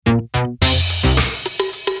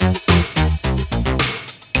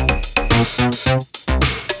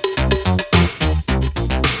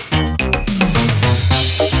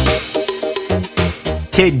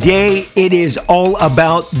Today, it is all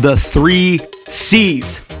about the 3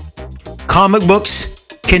 C's. Comic books,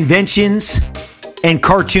 conventions, and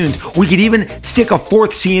cartoons. We could even stick a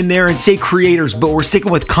 4th C in there and say creators, but we're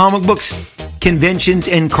sticking with comic books, conventions,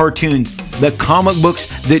 and cartoons. The comic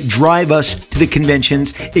books that drive us to the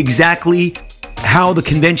conventions, exactly how the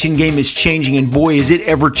convention game is changing, and boy, is it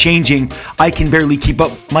ever changing. I can barely keep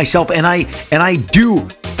up myself, and I do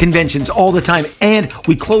conventions all the time. And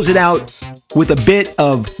we close it out with a bit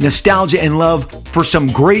of nostalgia and love for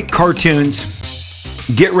some great cartoons.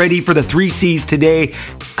 Get ready for the 3 C's today.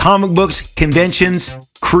 Comic books, conventions,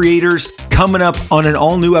 creators, coming up on an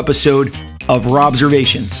all-new episode of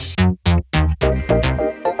Robservations.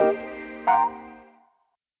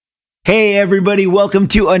 Hey everybody, welcome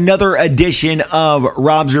to another edition of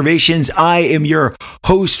Robservations. I am your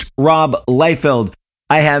host, Rob Liefeld.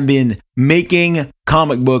 I have been making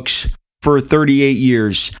comic books for 38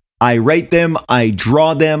 years. I write them, I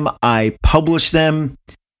draw them, I publish them.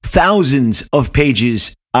 Thousands of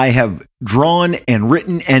pages I have drawn and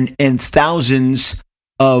written, and thousands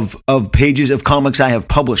of pages of comics I have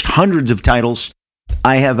published. Hundreds of titles.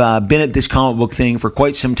 I have been at this comic book thing for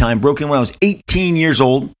quite some time. Broke in when I was 18 years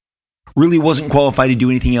old. Really wasn't qualified to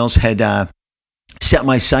do anything else. Had set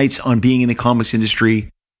my sights on being in the comics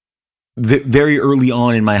industry very early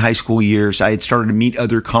on in my high school years. I had started to meet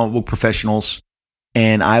other comic book professionals,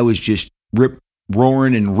 and I was just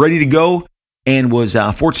rip-roaring and ready to go, and was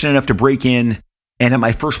fortunate enough to break in and have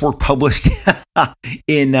my first work published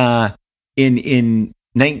in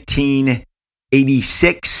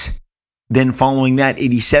 1986. Then following that,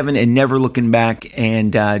 87, and never looking back,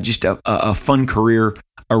 and just a fun career,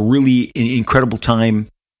 a really incredible time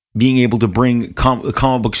being able to bring the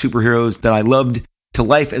comic book superheroes that I loved to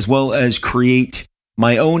life, as well as create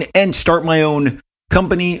my own and start my own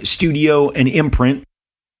company, studio, and imprint.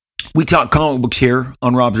 We talk comic books here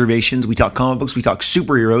on Robservations. We talk comic books. We talk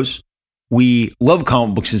superheroes. We love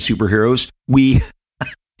comic books and superheroes. You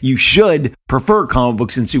should prefer comic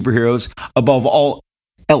books and superheroes above all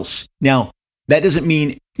else. Now, that doesn't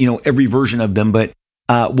mean, every version of them, but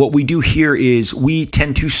what we do here is we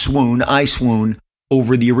tend to I swoon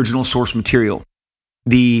over the original source material.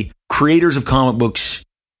 The creators of comic books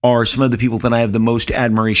are some of the people that I have the most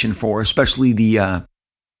admiration for, especially the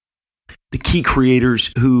key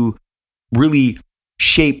creators who really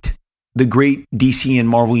shaped the great DC and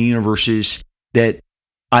Marvel universes that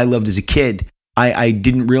I loved as a kid. I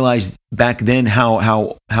didn't realize back then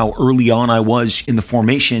how early on I was in the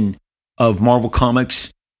formation of Marvel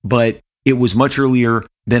Comics, but it was much earlier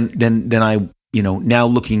than I, now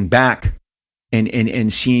looking back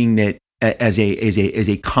and seeing that as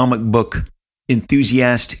a comic book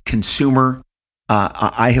enthusiast consumer,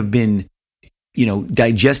 I have been,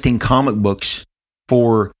 digesting comic books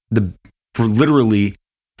for literally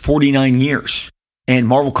 49 years. And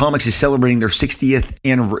Marvel Comics is celebrating their 60th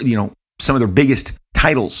anniversary. Some of their biggest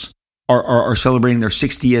titles are celebrating their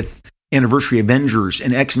 60th anniversary. Avengers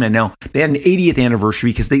and X-Men. Now, they had an 80th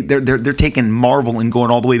anniversary because they're taking Marvel and going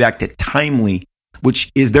all the way back to timely, which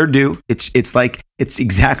is their due. It's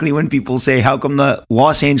exactly when people say, how come the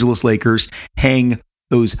Los Angeles Lakers hang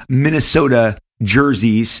those Minnesota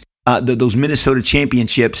jerseys, those Minnesota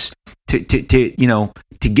championships to get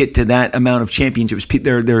to that amount of championships.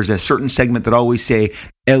 There's a certain segment that always say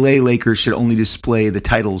LA Lakers should only display the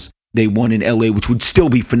titles they won in LA, which would still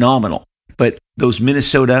be phenomenal. But those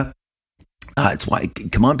Minnesota, it's why,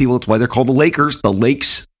 come on people, it's why they're called the Lakers, the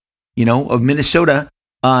Lakes, of Minnesota.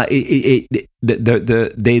 They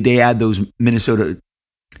add those Minnesota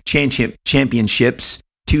championships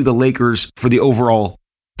to the Lakers for the overall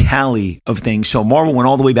tally of things. So Marvel went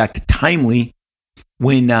all the way back to timely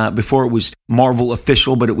when before it was Marvel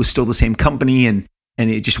Official, but it was still the same company, and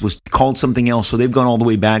it just was called something else. So they've gone all the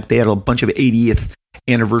way back. They had a bunch of 80th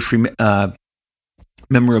anniversary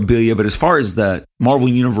memorabilia. But as far as the Marvel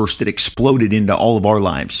universe that exploded into all of our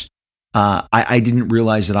lives, I didn't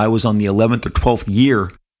realize that I was on the 11th or 12th year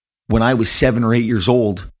when I was 7 or 8 years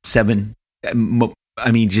old.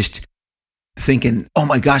 Just thinking, oh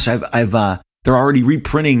my gosh, they're already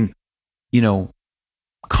reprinting,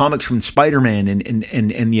 comics from Spider-Man and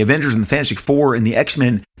the Avengers and the Fantastic Four and the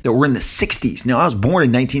X-Men that were in the 60s. Now, I was born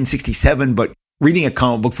in 1967, but reading a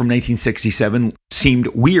comic book from 1967 seemed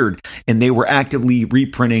weird, and they were actively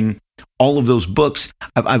reprinting all of those books.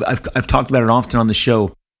 I've talked about it often on the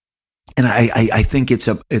show, and I think it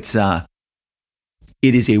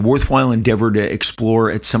is a worthwhile endeavor to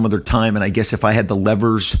explore at some other time. And I guess if I had the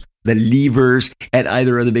levers at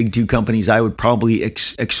either of the big two companies, I would probably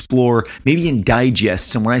explore maybe in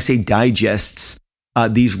digests. And when I say digests,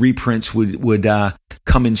 these reprints would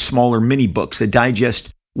come in smaller mini books. A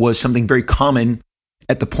digest was something very common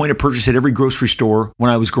at the point of purchase at every grocery store when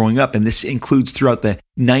I was growing up. And this includes throughout the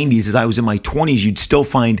 90s. As I was in my 20s, you'd still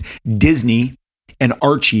find Disney and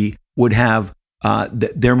Archie would have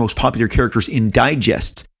their most popular characters in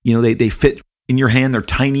digests. They fit in your hand. They're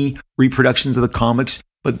tiny reproductions of the comics,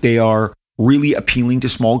 but they are really appealing to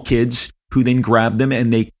small kids who then grab them,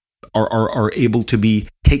 and they are able to be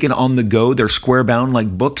taken on the go. They're square bound like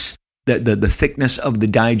books. The thickness of the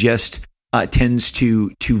digest tends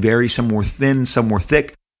to vary. Some more thin, some more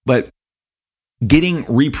thick. But getting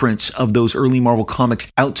reprints of those early Marvel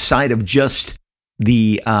comics outside of just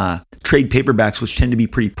the trade paperbacks, which tend to be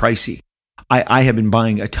pretty pricey. I have been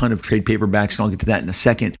buying a ton of trade paperbacks, and I'll get to that in a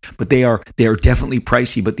second. But they are definitely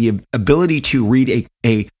pricey. But the ability to read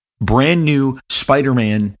a brand new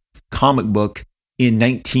Spider-Man comic book in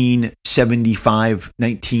 1975,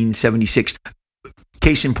 1976.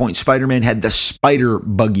 Case in point, Spider-Man had the Spider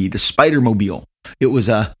Buggy, the Spider-Mobile. It was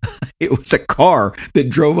a car that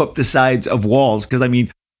drove up the sides of walls. Because I mean,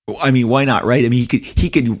 why not, right? I mean, he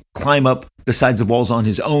could climb up the sides of walls on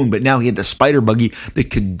his own, but now he had the Spider Buggy that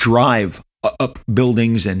could drive up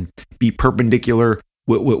buildings and be perpendicular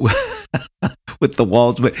with the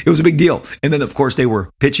walls. But it was a big deal. And then, of course, they were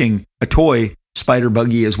pitching a toy Spider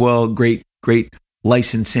Buggy as well. Great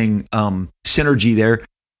licensing synergy there.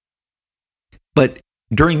 But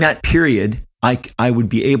during that period, I would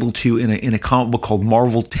be able to, in a comic book called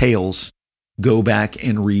Marvel Tales, go back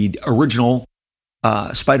and read original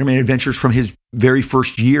Spider-Man adventures from his very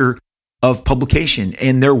first year of publication.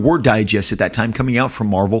 And there were digests at that time coming out from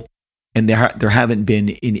Marvel, and there haven't been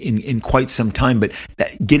in quite some time. But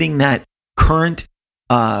getting that current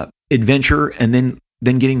adventure and then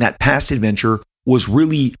getting that past adventure was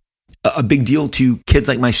really a big deal to kids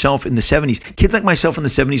like myself in the 70s. Kids like myself in the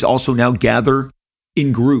 70s also now gather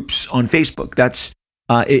in groups on Facebook. That's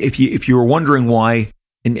if you were wondering why,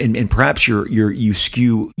 and perhaps you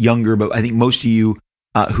skew younger, but I think most of you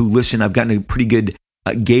who listen, I've gotten a pretty good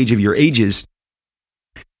gauge of your ages.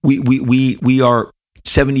 We are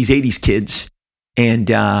 70s, 80s kids, and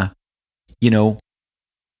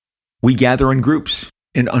we gather in groups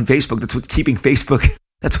and on Facebook. That's what's keeping Facebook.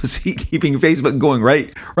 That's what's keeping Facebook going,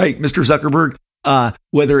 right, Mr. Zuckerberg.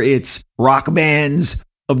 Whether it's rock bands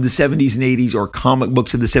of the 70s and 80s or comic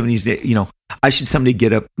books of the 70s, I should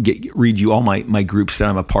someday read you all my groups that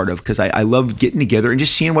I'm a part of, because I love getting together and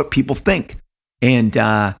just seeing what people think. And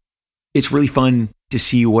it's really fun to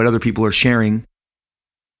see what other people are sharing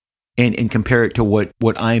and compare it to what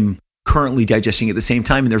I'm currently digesting at the same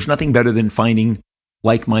time. And there's nothing better than finding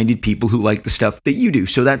like-minded people who like the stuff that you do.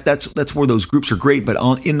 So that's where those groups are great.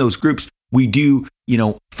 But in those groups, we do,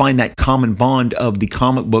 find that common bond of the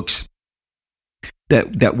comic books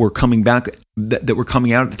that were coming back, that were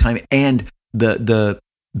coming out at the time, and the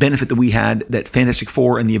benefit that we had that Fantastic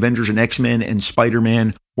Four and the Avengers and X-Men and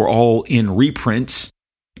Spider-Man were all in reprints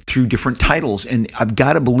through different titles. And I've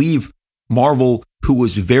got to believe Marvel, who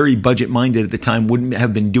was very budget-minded at the time, wouldn't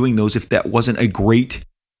have been doing those if that wasn't a great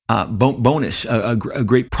bonus, a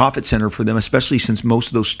great profit center for them, especially since most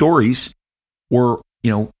of those stories were,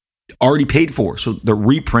 already paid for. So the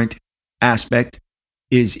reprint aspect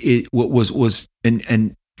was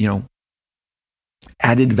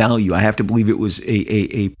added value. I have to believe it was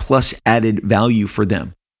a plus added value for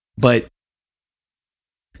them. But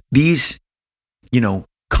these,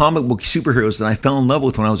 comic book superheroes that I fell in love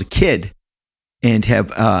with when I was a kid and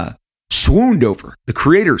have swooned over, the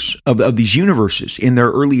creators of these universes in their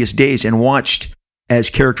earliest days, and watched as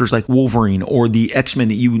characters like Wolverine or the X-Men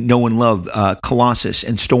that you know and love, Colossus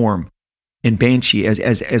and Storm and Banshee,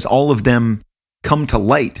 as all of them come to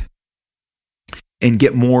light and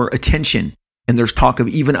get more attention. And there's talk of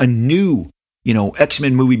even a new,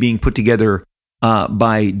 X-Men movie being put together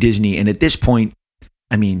by Disney. And at this point,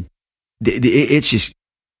 I mean, it's just,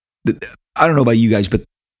 I don't know about you guys, but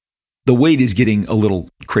the wait is getting a little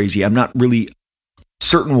crazy. I'm not really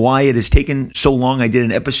certain why it has taken so long. I did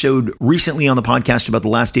an episode recently on the podcast about the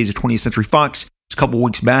last days of 20th Century Fox. It's a couple of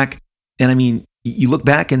weeks back. And I mean, you look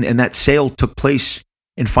back and that sale took place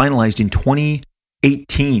and finalized in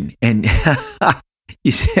 2018. And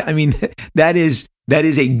you see, I mean, that is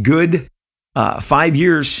a good 5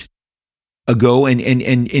 years ago. And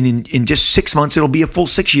in just 6 months, it'll be a full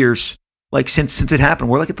 6 years, like since it happened.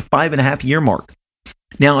 We're like at the 5.5 year mark.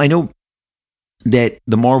 Now, I know that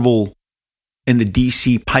the Marvel and the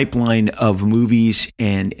DC pipeline of movies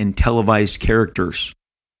and televised characters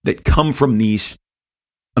that come from these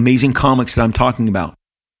amazing comics that I'm talking about,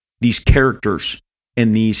 these characters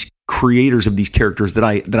and these creators of these characters that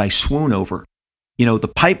I swoon over,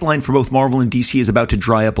 the pipeline for both Marvel and DC is about to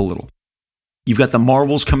dry up a little. You've got the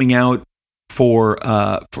Marvels coming out for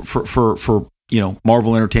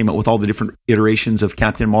Marvel Entertainment with all the different iterations of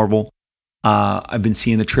Captain Marvel. I've been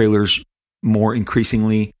seeing the trailers more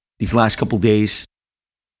increasingly these last couple days.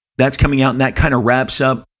 That's coming out, and that kind of wraps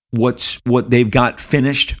up what they've got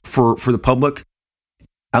finished for the public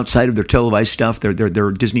outside of their televised stuff,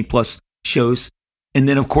 their Disney Plus shows. And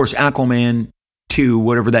then, of course, Aquaman 2,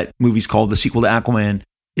 whatever that movie's called, the sequel to Aquaman,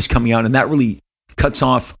 is coming out, and that really cuts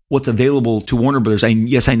off what's available to Warner Brothers.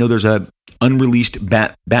 I know there's a unreleased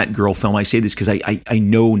Batgirl film. I say this because I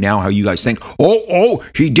know now how you guys think. Oh,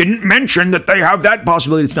 he didn't mention that they have that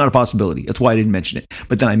possibility. It's not a possibility. That's why I didn't mention it.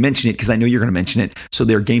 But then I mention it because I know you're going to mention it. So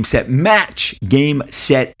they're game, set, and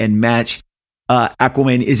match.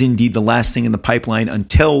 Aquaman is indeed the last thing in the pipeline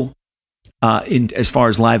until, as far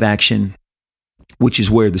as live action, which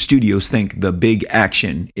is where the studios think the big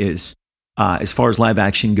action is. As far as live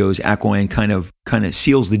action goes, Aquaman kind of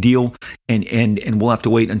seals the deal, and we'll have to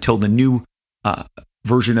wait until the new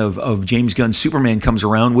version of James Gunn's Superman comes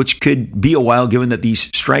around, which could be a while given that these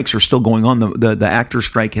strikes are still going on. The actor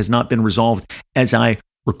strike has not been resolved as I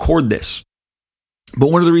record this. But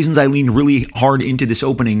one of the reasons I leaned really hard into this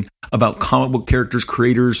opening about comic book characters,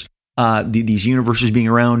 creators, these universes being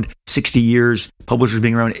around 60 years, publishers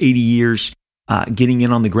being around 80 years, getting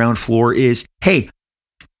in on the ground floor is, hey,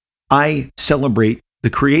 I celebrate the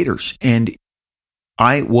creators, and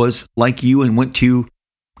I was like you and went to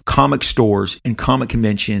comic stores and comic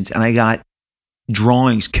conventions, and I got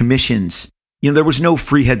drawings, commissions. There was no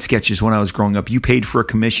free head sketches when I was growing up. You paid for a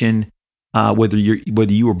commission, whether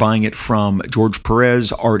you were buying it from George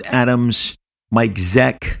Perez, Art Adams, Mike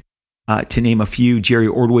Zeck, to name a few, Jerry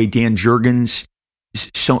Ordway, Dan Jurgens.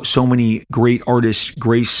 So many great artists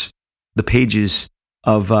grace the pages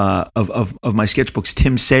of my sketchbooks.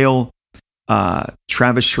 Tim Sale,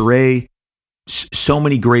 Travis Charest, so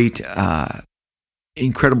many great,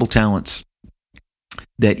 incredible talents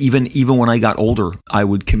that even when I got older, I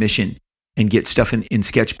would commission and get stuff in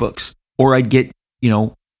sketchbooks, or I'd get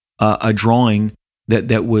a drawing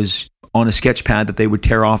that was on a sketch pad that they would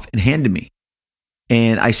tear off and hand to me.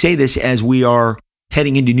 And I say this as we are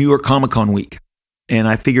heading into New York Comic Con week, and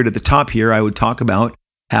I figured at the top here I would talk about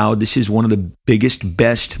how this is one of the biggest,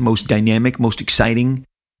 best, most dynamic, most exciting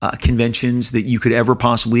conventions that you could ever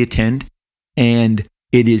possibly attend. And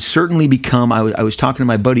it has certainly become, I was talking to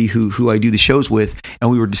my buddy who I do the shows with, and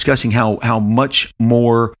we were discussing how much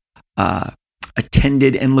more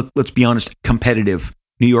attended and, let's be honest, competitive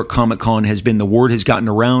New York Comic Con has been. The word has gotten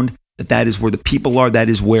around that is where the people are. That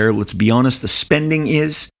is where, let's be honest, the spending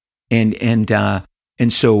is. And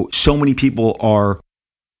so many people are,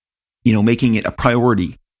 making it a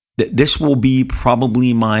priority. This will be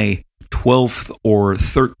probably my 12th or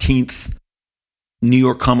 13th New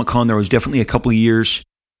York Comic Con. There was definitely a couple of years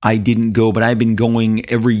I didn't go, but I've been going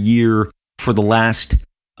every year for the last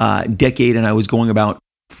decade, and I was going about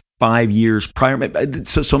 5 years prior.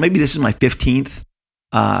 So maybe this is my 15th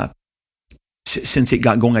since it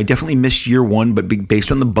got going. I definitely missed year one, but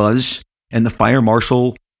based on the buzz and the fire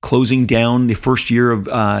marshal closing down the first year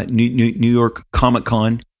of New York Comic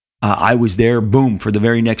Con, I was there, boom, for the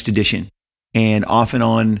very next edition. And off and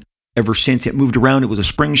on ever since. It moved around. It was a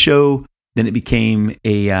spring show. Then it became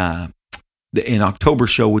an October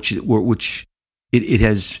show, which it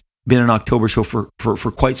has been an October show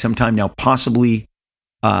for quite some time now, possibly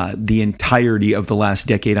the entirety of the last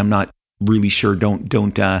decade. I'm not really sure. Don't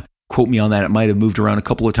quote me on that. It might have moved around a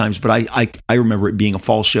couple of times, but I remember it being a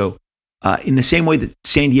fall show. In the same way that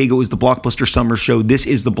San Diego is the blockbuster summer show, this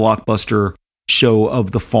is the blockbuster show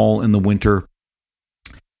of the fall and the winter.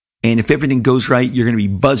 And if everything goes right, you're going to be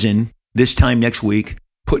buzzing this time next week,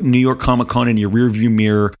 putting New York Comic Con in your rearview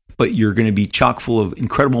mirror, but you're going to be chock full of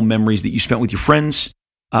incredible memories that you spent with your friends,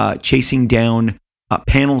 chasing down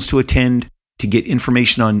panels to attend, to get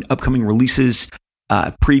information on upcoming releases,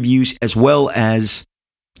 previews, as well as,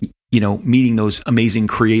 meeting those amazing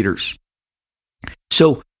creators.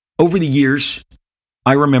 So over the years,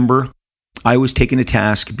 I remember I was taken to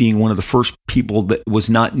task being one of the first people that was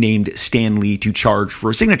not named Stan Lee to charge for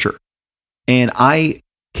a signature. And I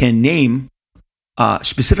can name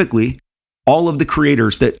specifically all of the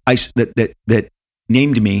creators that that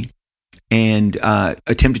named me and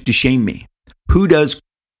attempted to shame me. Who does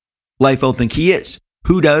Liefeld think he is?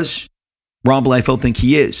 Who does Rob Liefeld think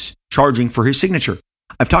he is charging for his signature?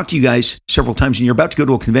 I've talked to you guys several times, and you're about to go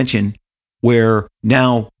to a convention where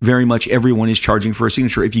now very much everyone is charging for a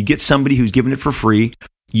signature. If you get somebody who's giving it for free,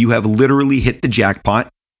 you have literally hit the jackpot,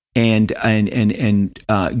 and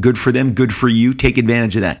good for them, good for you. Take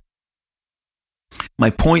advantage of that. my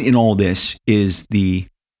point in all this is the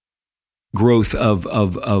growth of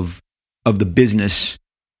the business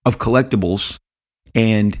of collectibles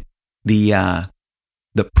and the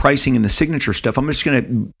pricing and the signature stuff. I'm just going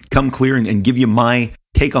to come clear and give you my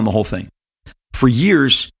take on the whole thing. For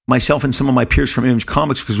years, myself and some of my peers from Image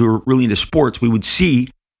Comics, because we were really into sports, we would see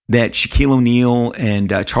that Shaquille O'Neal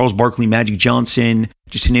and Charles Barkley, Magic Johnson,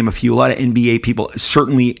 just to name a few, a lot of NBA people,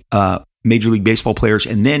 certainly Major League Baseball players.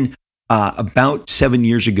 And then about 7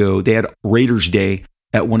 years ago, they had Raiders Day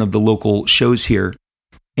at one of the local shows here.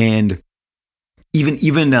 And even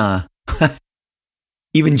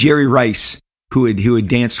Jerry Rice, who had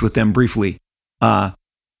danced with them briefly,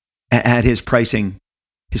 had his pricing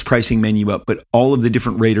menu up. But all of the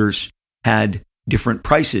different Raiders had different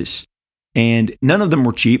prices. And none of them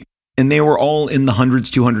were cheap, and they were all in the hundreds,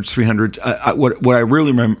 200s, 300s. What I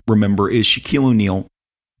really remember is Shaquille O'Neal,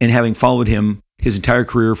 and having followed him his entire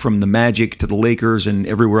career from the Magic to the Lakers and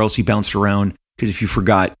everywhere else he bounced around. Because if you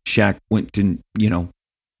forgot, Shaq went to,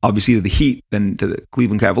 obviously to the Heat, then to the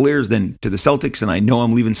Cleveland Cavaliers, then to the Celtics. And I know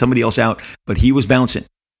I'm leaving somebody else out, but he was bouncing.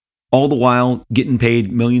 All the while getting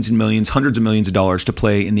paid millions and millions, hundreds of millions of dollars to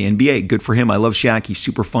play in the NBA. Good for him. I love Shaq. He's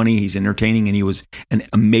super funny. He's entertaining, and he was an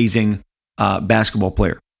amazing basketball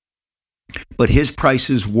player. But his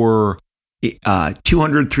prices were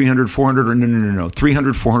 200, 300, 400, or no,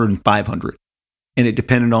 300, 400, and 500. And it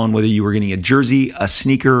depended on whether you were getting a jersey, a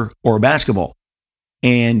sneaker, or a basketball.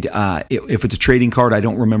 And if it's a trading card, I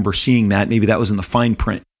don't remember seeing that. Maybe that was in the fine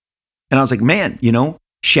print. And I was like, man,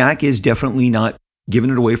 Shaq is definitely not giving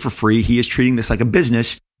it away for free. He is treating this like a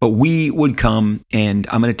business. But we would come, and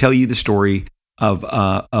I'm going to tell you the story of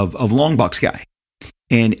Longbox Guy.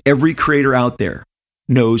 And every creator out there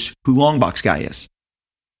knows who Longbox Guy is.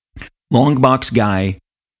 Longbox Guy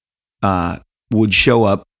would show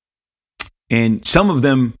up, and some of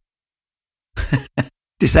them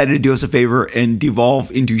decided to do us a favor and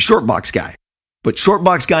devolve into Shortbox Guy. But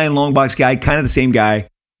Shortbox Guy and Longbox Guy, kind of the same guy,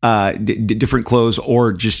 different clothes,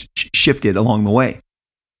 or just shifted along the way.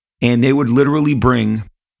 And they would literally bring,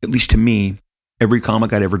 at least to me, every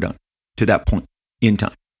comic I'd ever done to that point in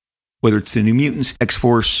time. Whether it's the New Mutants,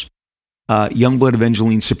 X-Force, Youngblood,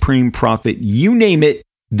 Evangeline, Supreme, Prophet, you name it,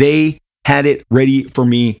 they had it ready for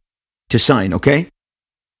me to sign, okay?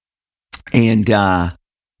 And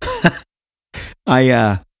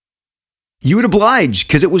you would oblige,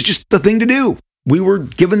 because it was just the thing to do. We were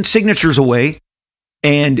giving signatures away,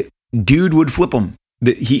 and dude would flip them.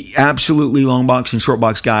 He absolutely, Longbox and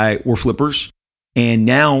Shortbox Guy were flippers. And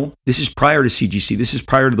now, this is prior to CGC. This is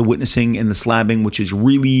prior to the witnessing and the slabbing, which is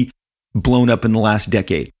really blown up in the last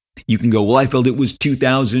decade. You can go, well, I felt it was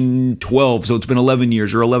 2012, so it's been 11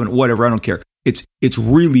 years or 11, whatever, I don't care. It's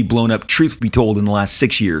really blown up, truth be told, in the last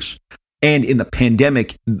 6 years. And in the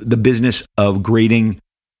pandemic, the business of grading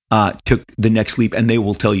took the next leap, and they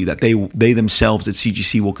will tell you that. They themselves at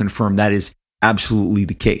CGC will confirm that is absolutely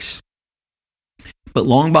the case. But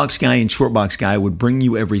Longbox Guy and Shortbox Guy would bring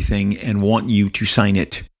you everything and want you to sign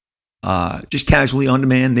it just casually on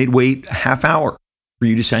demand. They'd wait a half hour for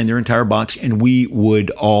you to sign their entire box, and we would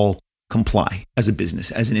all comply as a business,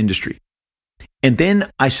 as an industry. And then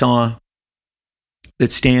I saw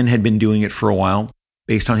that Stan had been doing it for a while.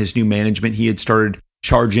 Based on his new management, he had started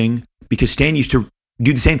charging, because Stan used to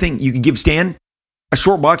do the same thing. You could give Stan a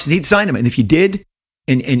short box and he'd sign them. And if you did,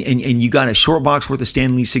 and you got a short box worth of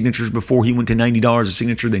Stan Lee signatures before he went to $90 a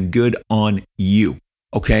signature, then good on you.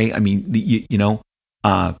 Okay? I mean, the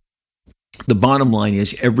bottom line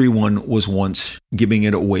is everyone was once giving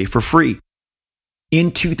it away for free.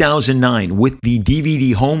 In 2009, with the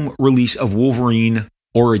DVD home release of Wolverine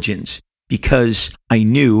Origins, because I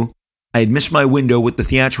knew I had missed my window with the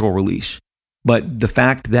theatrical release, but the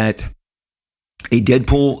fact that a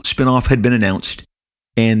Deadpool spinoff had been announced,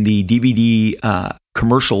 and the DVD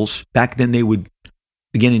commercials, back then they would,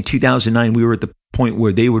 again in 2009, we were at the point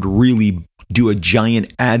where they would really do a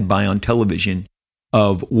giant ad buy on television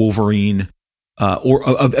of Wolverine, or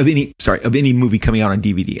of any movie coming out on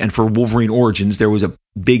DVD. And for Wolverine Origins, there was a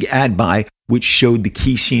big ad buy which showed the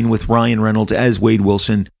key scene with Ryan Reynolds as Wade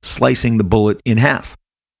Wilson slicing the bullet in half,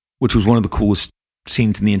 which was one of the coolest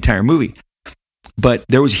scenes in the entire movie. But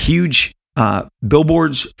there was huge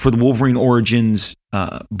billboards for the Wolverine Origins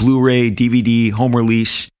Blu-ray, DVD, home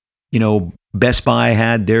release. Best Buy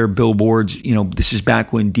had their billboards. This is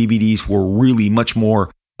back when DVDs were really much more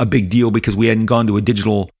a big deal, because we hadn't gone to a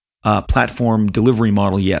digital platform delivery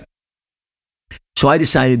model yet. So I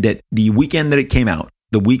decided that the week that it came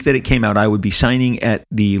out, I would be signing at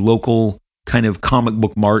the local kind of comic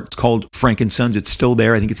book mart. It's called Frank & Sons. It's still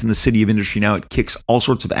there. I think it's in the City of Industry now. It kicks all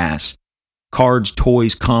sorts of ass. cards,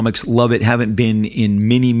 toys, comics. Love it. Haven't been in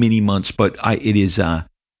many, many months, but it is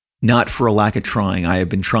not for a lack of trying. I have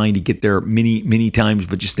been trying to get there many, many times,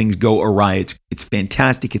 but just things go awry. It's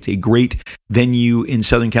fantastic. It's a great venue in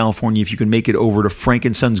Southern California. If you can make it over to Frank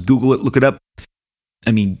 & Sons, Google it, look it up.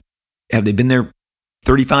 I mean, have they been there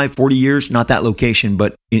 35, 40 years? Not that location,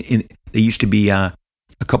 but they used to be a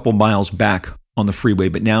couple miles back on the freeway.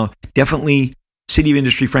 But now, definitely City of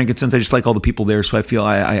Industry, Frank & Sons. I just like all the people there, so I feel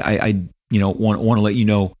I want to let you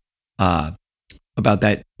know about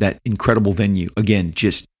that incredible venue. Again,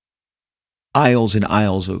 just aisles and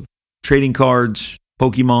aisles of trading cards,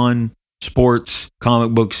 Pokemon, sports,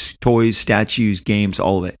 comic books, toys, statues, games,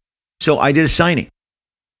 all of it. So I did a signing.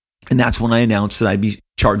 And that's when I announced that I'd be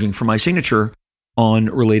charging for my signature on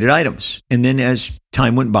related items. And then as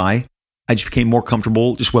time went by, I just became more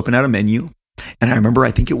comfortable just whipping out a menu. And I remember,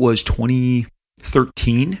 I think it was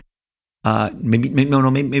 2013,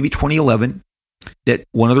 maybe 2011, that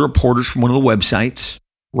one of the reporters from one of the websites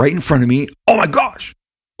right in front of me, oh my gosh,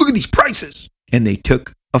 look at these prices. And they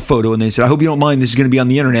took a photo and they said, I hope you don't mind, this is going to be on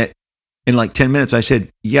the internet in like 10 minutes. I said,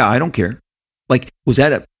 yeah, I don't care. Like, was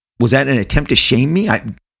that an attempt to shame me?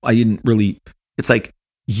 I didn't really, it's like,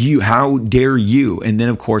 how dare you? And then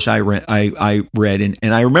of course I read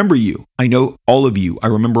and I remember you. I know all of you. I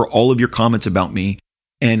remember all of your comments about me,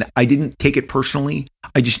 and I didn't take it personally.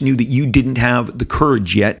 I just knew that you didn't have the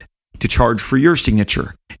courage yet to charge for your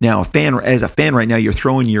signature. Now, as a fan right now, you're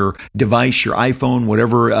throwing your device, your iPhone,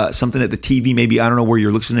 whatever, something at the TV, maybe, I don't know where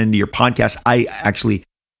you're listening to your podcast. I actually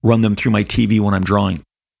run them through my TV when I'm drawing.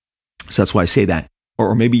 So that's why I say that.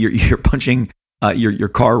 Or maybe you're punching your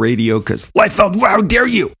car radio because Liefeld, how dare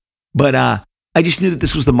you? But I just knew that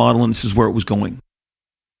this was the model and this is where it was going.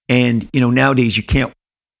 And, nowadays you can't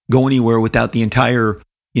go anywhere without the entire,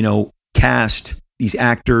 cast, these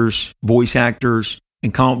actors, voice actors,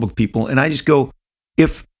 and comic book people. And I just go,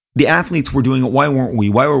 if the athletes were doing it, why weren't we?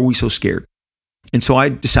 Why were we so scared? And so I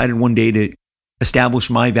decided one day to establish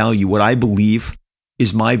my value, what I believe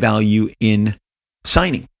is my value in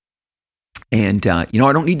signing. And, I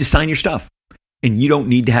don't need to sign your stuff. And you don't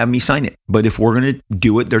need to have me sign it. But if we're going to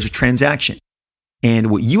do it, there's a transaction. And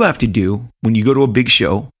what you have to do when you go to a big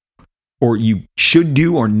show, or you should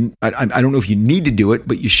do, or I don't know if you need to do it,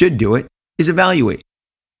 but you should do it, is evaluate.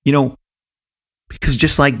 Because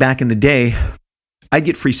just like back in the day, I'd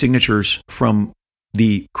get free signatures from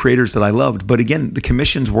the creators that I loved. But again, the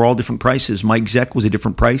commissions were all different prices. Mike Zeck was a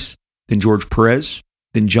different price than George Perez,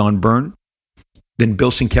 than John Byrne, than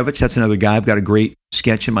Bill Sienkiewicz. That's another guy. I've got a great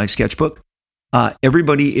sketch in my sketchbook.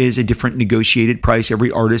 Everybody is a different negotiated price.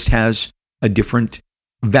 Every artist has a different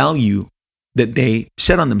value that they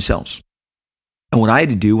set on themselves. And what I had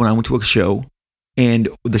to do when I went to a show, and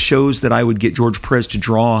the shows that I would get George Perez to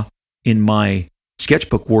draw in my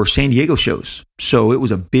sketchbook were San Diego shows. So it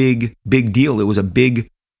was a big, big deal. It was a big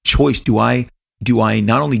choice. Do I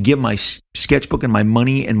not only give my sketchbook and my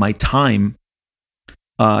money and my time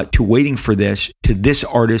to waiting for this to this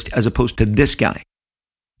artist as opposed to this guy?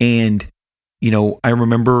 And I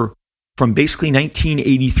remember from basically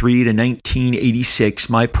 1983 to 1986,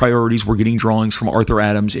 my priorities were getting drawings from Arthur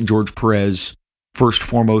Adams and George Perez, first,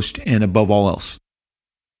 foremost, and above all else.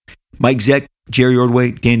 Mike Zeck, Jerry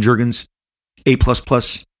Ordway, Dan Jurgens, A++,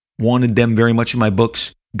 wanted them very much in my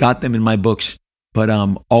books, got them in my books, but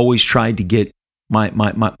always tried to get my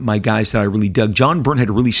guys that I really dug. John Byrne had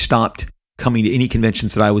really stopped coming to any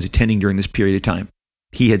conventions that I was attending during this period of time.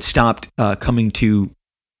 He had stopped coming to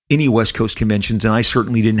any West Coast conventions, and I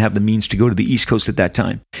certainly didn't have the means to go to the East Coast at that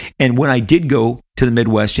time. And when I did go to the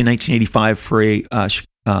Midwest in 1985 for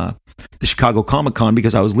the Chicago Comic Con,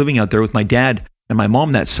 because I was living out there with my dad and my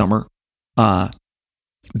mom that summer,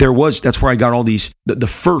 that's where I got all these, the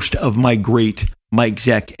first of my great Mike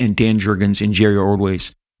Zeck and Dan Jurgens and Jerry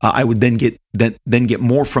Ordways. I would then get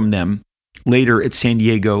more from them later at San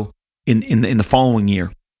Diego in the following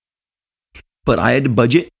year. But I had to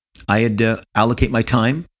budget. I had to allocate my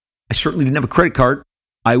time. I certainly didn't have a credit card.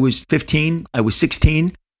 I was 15. I was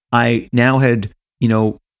 16. I now had,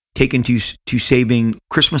 taken to saving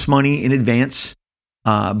Christmas money in advance,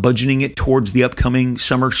 budgeting it towards the upcoming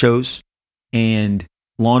summer shows and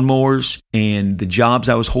lawnmowers and the jobs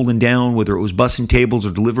I was holding down, whether it was bussing tables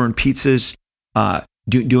or delivering pizzas,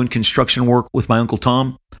 doing construction work with my Uncle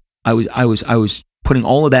Tom. I was putting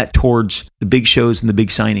all of that towards the big shows and the big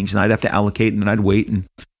signings, and I'd have to allocate, and then I'd wait, and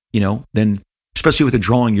then especially with a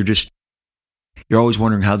drawing, you're always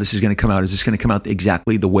wondering how this is going to come out. Is this going to come out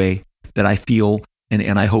exactly the way that I feel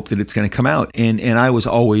and I hope that it's going to come out? And I was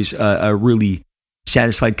always a really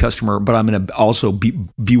satisfied customer, but I'm going to also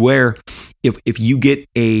beware if you get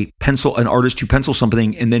an artist to pencil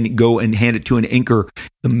something and then go and hand it to an inker,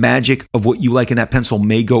 the magic of what you like in that pencil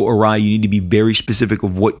may go awry. You need to be very specific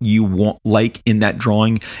of what you like in that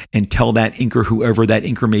drawing and tell that inker, whoever that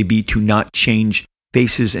inker may be, to not change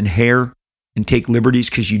faces and hair and take liberties,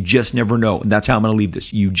 because you just never know. And that's how I'm going to leave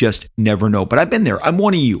this. You just never know. But I've been there. I'm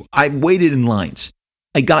one of you. I've waited in lines.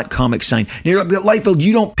 I got comics signed. Liefeld,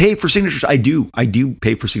 you don't pay for signatures. I do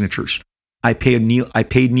pay for signatures. I paid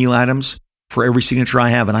Neil Adams for every signature I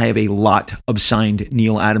have, and I have a lot of signed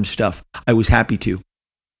Neil Adams stuff. I was happy to.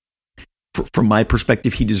 From my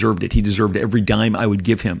perspective, he deserved it. He deserved every dime I would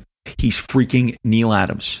give him. He's freaking Neil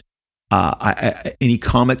Adams. Any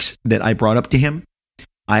comics that I brought up to him,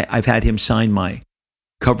 I've had him sign my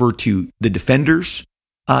cover to the Defenders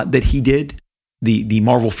that he did, the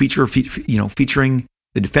Marvel feature, featuring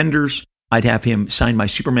the Defenders. I'd have him sign my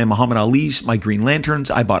Superman Muhammad Ali's, my Green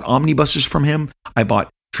Lanterns. I bought omnibuses from him. I bought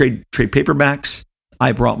trade paperbacks.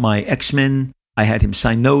 I brought my X-Men. I had him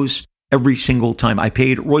sign those every single time. I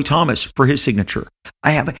paid Roy Thomas for his signature.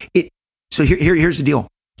 I have it. So here's the deal.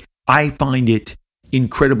 I find it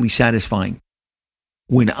incredibly satisfying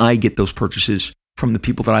when I get those purchases from the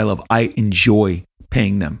people that I love. I enjoy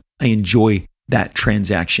paying them. I enjoy that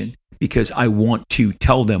transaction because I want to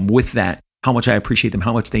tell them with that how much I appreciate them,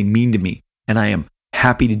 how much they mean to me. And I am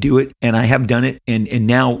happy to do it. And I have done it. And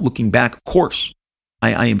now looking back, of course,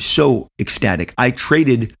 I am so ecstatic. I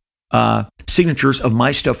traded signatures of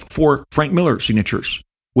my stuff for Frank Miller signatures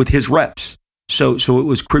with his reps. So it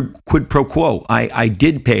was quid pro quo. I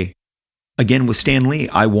did pay. Again, with Stan Lee,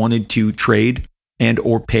 I wanted to trade and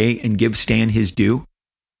or pay and give Stan his due.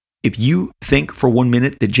 If you think for 1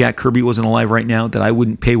 minute that Jack Kirby wasn't alive right now, that I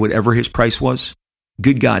wouldn't pay whatever his price was,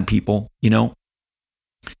 good God, people,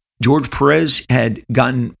 George Perez had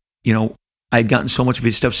gotten, I'd gotten so much of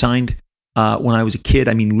his stuff signed when I was a kid.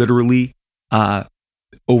 I mean, literally,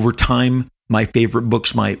 over time, my favorite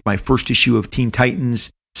books, my first issue of Teen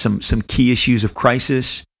Titans, some key issues of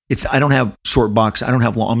Crisis. I don't have short box. I don't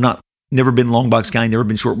have long. Never been long box guy, never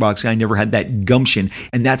been short box guy, never had that gumption.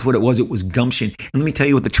 And that's what it was. It was gumption. And let me tell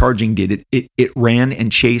you what the charging did. It ran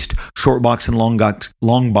and chased short box and long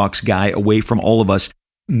box guy away from all of us,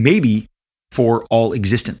 maybe for all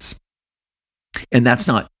existence. And that's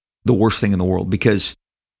not the worst thing in the world, because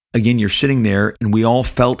again, you're sitting there and we all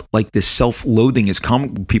felt like this self-loathing as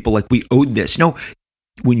comic book people, like we owed this. No,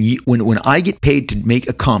 when I get paid to make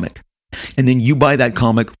a comic and then you buy that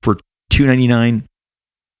comic for $2.99,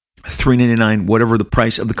 $3.99, whatever the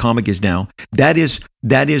price of the comic is now, that is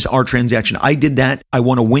our transaction. I did that. I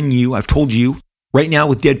want to win you. I've told you right now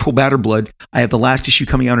with Deadpool Batter Blood, I have the last issue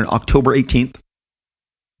coming out on October 18th.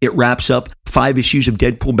 It wraps up 5 issues of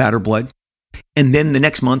Deadpool Batter Blood. And then the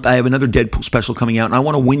next month, I have another Deadpool special coming out, and I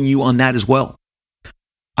want to win you on that as well.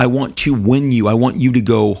 I want to win you. I want you to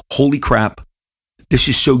go, holy crap, this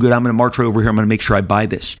is so good. I'm going to march right over here. I'm going to make sure I buy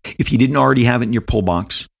this. If you didn't already have it in your pull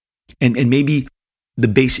box, and maybe the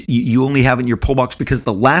base, you only have it in your pull box because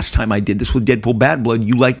the last time I did this with Deadpool Bad Blood,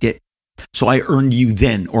 you liked it. So I earned you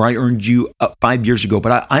then, or I earned you 5 years ago.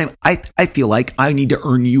 But I feel like I need to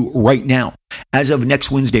earn you right now. As of next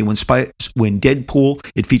Wednesday, when Deadpool,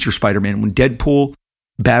 it features Spider-Man, when Deadpool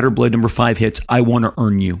Batter Blood number 5 hits, I want to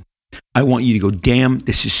earn you. I want you to go, damn,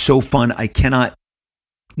 this is so fun. I cannot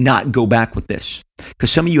not go back with this.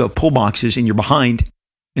 Because some of you have pull boxes and you're behind.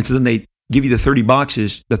 And so then they give you the 30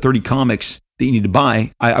 boxes, the 30 comics that you need to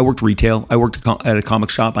buy. I worked retail. I worked at a comic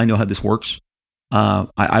shop. I know how this works.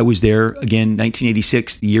 I was there, again,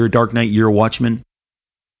 1986, the year of Dark Knight, year of Watchmen.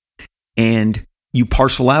 And you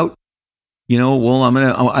parcel out, well,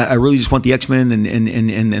 I really just want the X-Men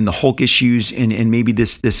and the Hulk issues and maybe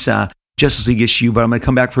this Justice League issue, but I'm going to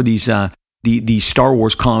come back for these Star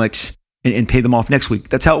Wars comics and pay them off next week.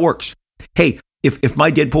 That's how it works. Hey, if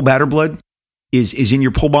my Deadpool Batter Blood is in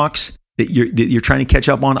your pull box that you're trying to catch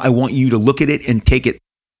up on, I want you to look at it and take it.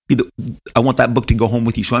 I want that book to go home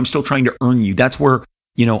with you. So I'm still trying to earn you. That's where,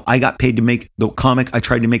 I got paid to make the comic. I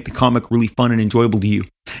tried to make the comic really fun and enjoyable to you.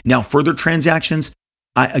 Now, further transactions,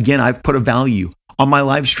 I've put a value on my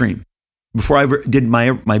live stream before I did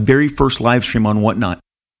my very first live stream on Whatnot.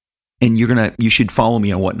 And you should follow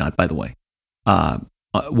me on Whatnot, by the way.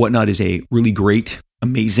 Whatnot is a really great,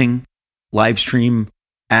 amazing live stream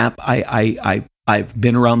app. I've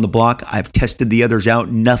been around the block. I've tested the others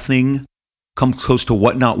out. Nothing comes close to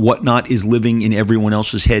Whatnot. Whatnot is living in everyone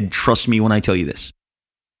else's head. Trust me when I tell you this.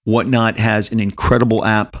 Whatnot has an incredible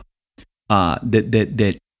app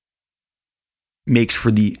that makes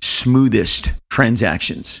for the smoothest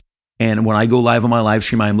transactions. And when I go live on my live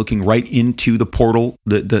stream, I'm looking right into the portal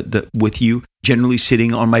with you, generally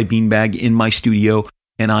sitting on my beanbag in my studio,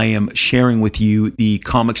 and I am sharing with you the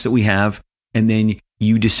comics that we have, and then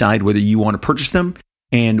you decide whether you want to purchase them.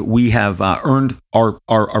 And we have earned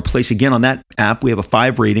our place again on that app. We have a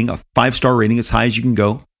 5-star rating, as high as you can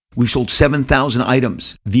go. We've sold 7,000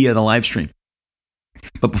 items via the live stream.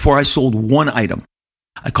 But before I sold one item,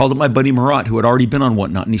 I called up my buddy Marat, who had already been on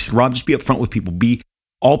Whatnot, and he said, Rob, just be upfront with people.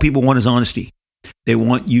 All people want is honesty. They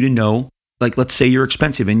want you to know, like, let's say you're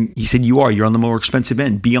expensive. And he said, you're on the more expensive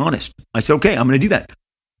end. Be honest. I said, okay, I'm going to do that.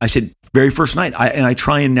 I said, very first night, I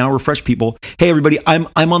try and now refresh people. Hey, everybody, I'm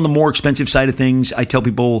on the more expensive side of things. I tell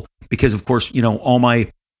people, because of course, all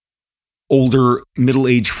my older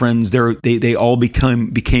middle-aged friends, they all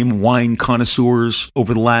became wine connoisseurs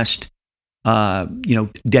over the last,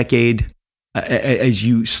 decade. As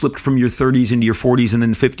you slipped from your 30s into your 40s and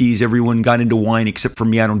then 50s, everyone got into wine except for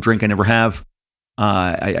me. I don't drink. I never have.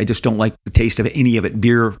 I just don't like the taste of any of it.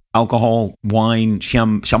 Beer, alcohol, wine,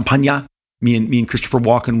 champagne. Me and Christopher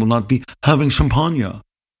Walken will not be having champagne.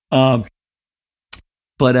 But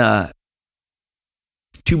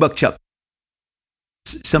 $2 Chuck.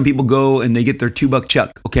 Some people go and they get their $2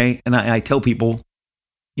 Chuck. Okay, and I tell people,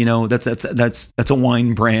 that's a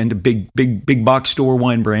wine brand, a big box store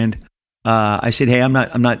wine brand. I said, hey, I'm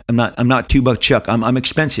not $2 Chuck. I'm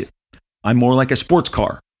expensive. I'm more like a sports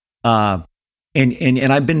car.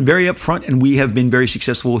 And I've been very upfront, and we have been very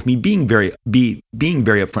successful with me being very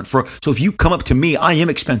upfront. So if you come up to me, I am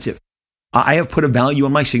expensive. I have put a value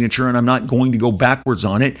on my signature, and I'm not going to go backwards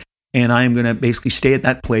on it. And I am going to basically stay at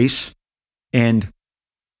that place. And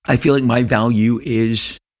I feel like my value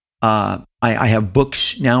is, I have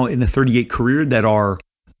books now in a 38 career that are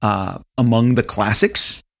among the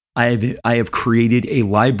classics. I have created a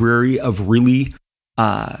library of really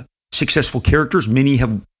successful characters. Many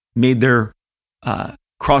have made their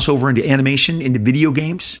crossover into animation, into video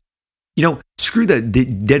games. Screw the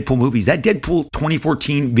Deadpool movies. That Deadpool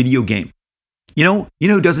 2014 video game.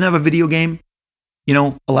 Who doesn't have a video game?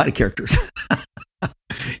 A lot of characters.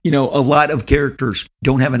 A lot of characters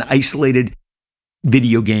don't have an isolated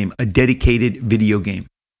video game, a dedicated video game.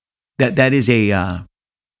 That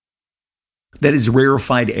is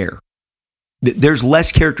rarefied air. There's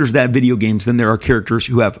less characters that have video games than there are characters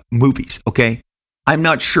who have movies, okay? I'm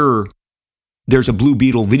not sure there's a Blue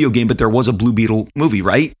Beetle video game, but there was a Blue Beetle movie,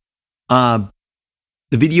 right? The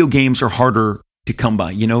video games are harder to come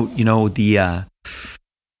by.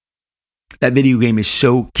 That video game is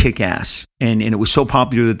so kick-ass, and it was so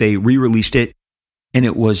popular that they re-released it, and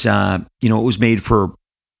it was, it was made for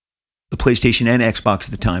the PlayStation and Xbox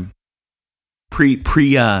at the time.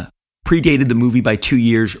 Predated the movie by 2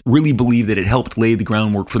 years. Really believe that it helped lay the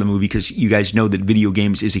groundwork for the movie, because you guys know that video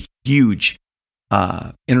games is a huge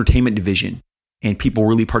entertainment division, and people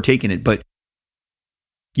really partake in it. But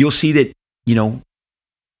you'll see that,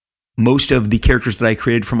 most of the characters that I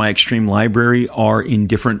created for my Extreme library are in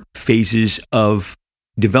different phases of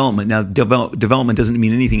development. Now, development doesn't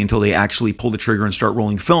mean anything until they actually pull the trigger and start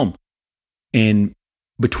rolling film. And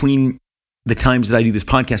between the times that I do this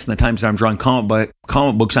podcast and the times that I'm drawing comic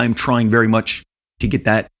books, I'm trying very much to get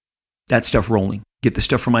that stuff rolling, get the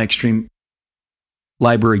stuff from my Extreme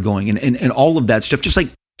library going, and all of that stuff. Just like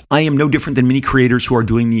I am no different than many creators who are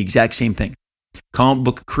doing the exact same thing. Comic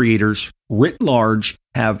book creators writ large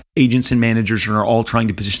have agents and managers and are all trying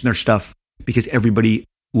to position their stuff because everybody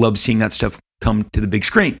loves seeing that stuff come to the big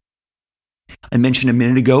screen. I mentioned a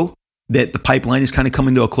minute ago that the pipeline is kind of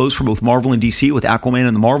coming to a close for both Marvel and DC with Aquaman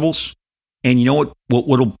and the Marvels. And you know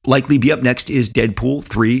what'll likely be up next is Deadpool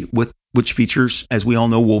 3, which features, as we all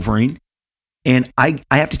know, Wolverine. And I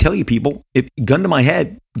have to tell you, people, if gun to my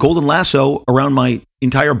head, golden lasso around my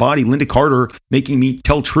entire body, Linda Carter making me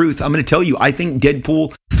tell truth, I'm going to tell you, I think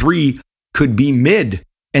Deadpool 3 could be mid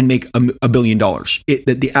and make $1 billion.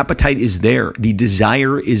 The appetite is there. The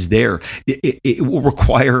desire is there. It will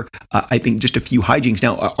require, I think, just a few hijinks.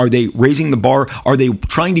 Now, are they raising the bar? Are they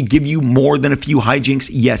trying to give you more than a few hijinks?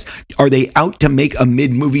 Yes. Are they out to make a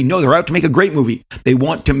mid movie? No, they're out to make a great movie. They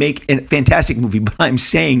want to make a fantastic movie. But I'm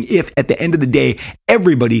saying, if at the end of the day,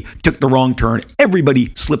 everybody took the wrong turn,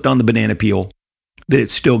 everybody slipped on the banana peel, that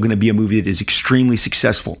it's still going to be a movie that is extremely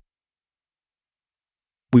successful.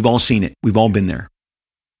 We've all seen it. We've all been there.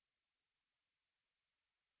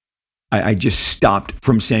 I just stopped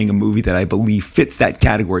from saying a movie that I believe fits that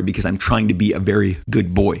category because I'm trying to be a very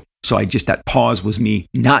good boy. So that pause was me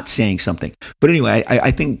not saying something. But anyway,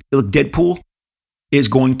 I think Deadpool is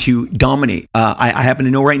going to dominate. I happen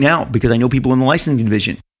to know right now, because I know people in the licensing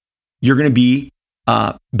division, you're going to be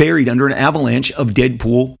buried under an avalanche of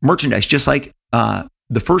Deadpool merchandise, just like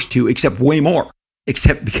the first two, except way more.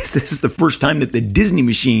 Except because this is the first time that the Disney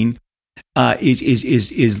machine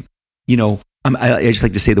is I just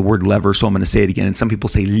like to say the word lever, so I'm going to say it again. And some people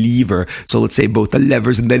say lever, so let's say both the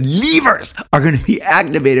levers and the levers are going to be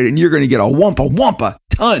activated, and you're going to get a wampa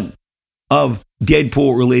ton of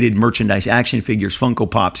Deadpool-related merchandise, action figures, Funko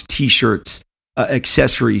Pops, T-shirts,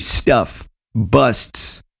 accessories, stuff,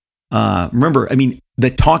 busts. Remember, I mean,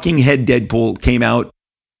 the talking head Deadpool came out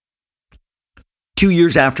 2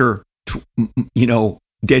 years after, Deadpool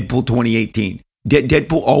 2018.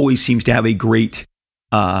 Deadpool always seems to have a great,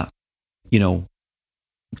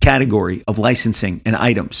 category of licensing and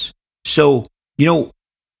items. So,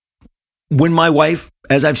 when my wife,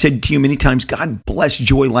 as I've said to you many times, God bless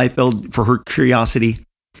Joy Liefeld for her curiosity.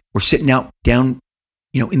 We're sitting down,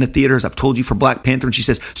 in the theaters. I've told you for Black Panther, and she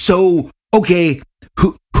says, "So, okay,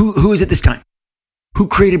 who is it this time? Who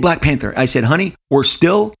created Black Panther?" I said, "Honey, we're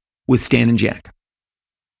still with Stan and Jack,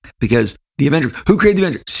 because the Avengers. Who created the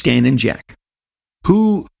Avengers? Stan and Jack.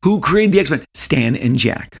 Who created the X-Men? Stan and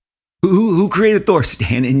Jack. Who created Thor?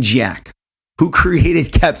 Stan and Jack. Who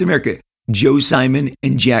created Captain America? Joe Simon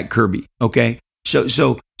and Jack Kirby." Okay, so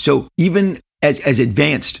even as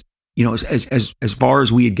advanced, as far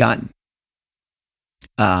as we had gotten,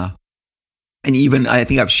 and even I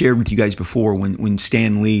think I've shared with you guys before when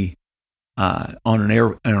Stan Lee on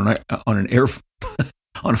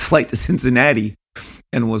a flight to Cincinnati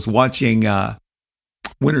and was watching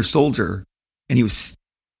Winter Soldier, and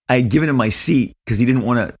I had given him my seat because he didn't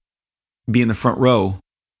want to be in the front row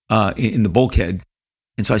in the bulkhead.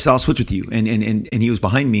 And so I said, "I'll switch with you." And he was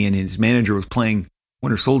behind me, and his manager was playing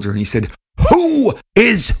Winter Soldier, and he said, "Who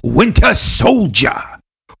is Winter Soldier?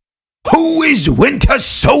 Who is Winter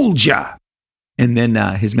Soldier?" And then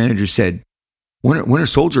his manager said, Winter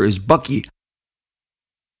Soldier is Bucky."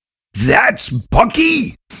 "That's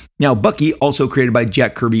Bucky?" Now, Bucky also created by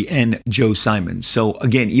Jack Kirby and Joe Simon. So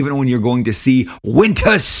again, even when you're going to see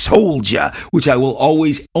Winter Soldier, which I will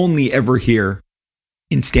always only ever hear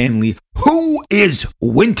in Stan Lee, "Who is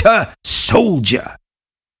Winter Soldier?"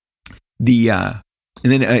 And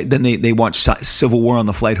then they watched Civil War on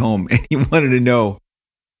the flight home, and he wanted to know,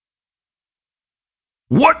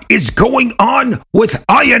 "What is going on with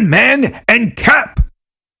Iron Man and Cap?"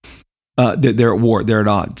 They're at war. They're at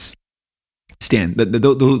odds. Stan,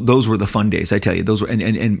 those were the fun days, I tell you. Those were,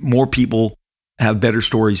 and more people have better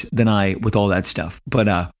stories than I with all that stuff.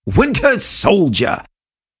 But Winter Soldier,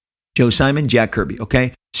 Joe Simon, Jack Kirby.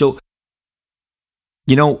 Okay, so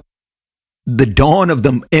the dawn of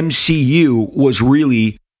the MCU was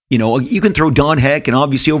really, you can throw Don Heck, and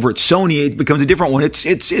obviously over at Sony it becomes a different one. It's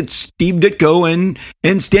Steve Ditko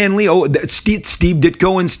and Stan Lee. Oh, Steve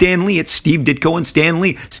Ditko and Stan Lee. It's Steve Ditko and Stan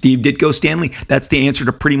Lee. Steve Ditko, Stan Lee. That's the answer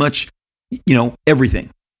to pretty much everything.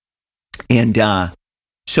 And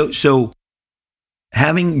so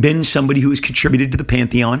having been somebody who has contributed to the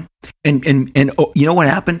Pantheon, and what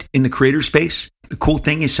happened in the creator space? The cool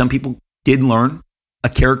thing is some people did learn a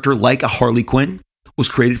character like a Harley Quinn was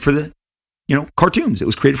created for the cartoons. It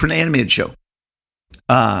was created for an animated show.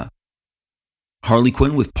 Harley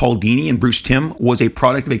Quinn with Paul Dini and Bruce Timm was a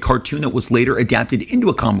product of a cartoon that was later adapted into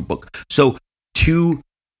a comic book. So two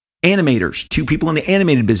people in the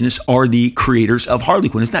animated business are the creators of Harley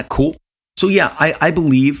Quinn. Isn't that cool? So yeah, I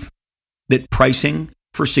believe that pricing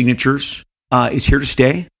for signatures is here to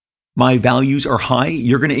stay. My values are high.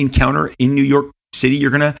 You're going to encounter in New York City,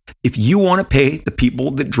 if you want to pay the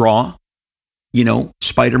people that draw,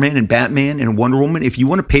 Spider-Man and Batman and Wonder Woman, if you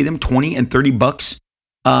want to pay them $20 and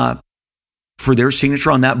 $30 for their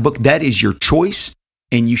signature on that book, that is your choice,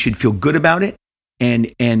 and you should feel good about it.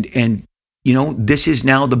 And this is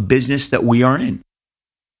now the business that we are in.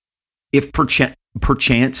 If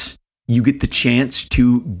perchance you get the chance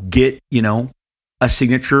to get, a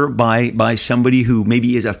signature by somebody who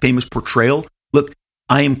maybe is a famous portrayal. Look,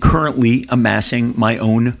 I am currently amassing my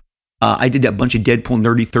own. I did a bunch of Deadpool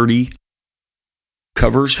Nerdy 30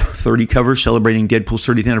 covers celebrating Deadpool's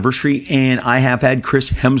 30th anniversary, and I have had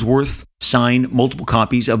Chris Hemsworth sign multiple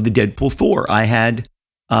copies of the Deadpool Thor. I had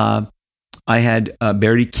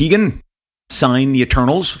Barry Keoghan sign the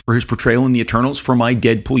Eternals for his portrayal in the Eternals for my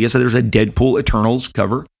Deadpool. Yes, there's a Deadpool Eternals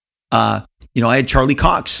cover. I had Charlie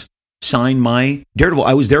Cox sign my Daredevil.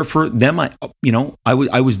 I was there for them. I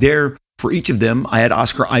was there for each of them. I had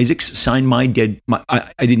Oscar Isaacs sign my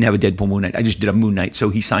I didn't have a Deadpool Moon Knight. I just did a Moon Knight, so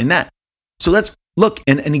he signed that. So that's look,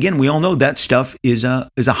 and again, we all know that stuff is a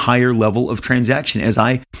higher level of transaction. As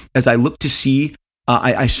I look to see,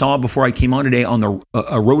 I saw before I came on today on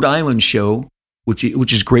a Rhode Island show, which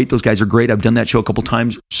is great. Those guys are great. I've done that show a couple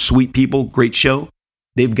times. Sweet people, great show.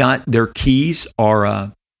 They've got their keys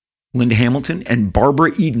are Linda Hamilton, and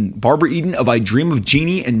Barbara Eden. Barbara Eden of I Dream of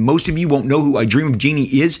Jeannie, and most of you won't know who I Dream of Jeannie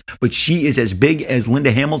is, but she is as big as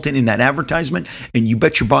Linda Hamilton in that advertisement, and you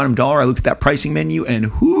bet your bottom dollar I looked at that pricing menu,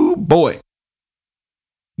 and whoo, boy,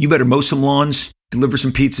 you better mow some lawns, deliver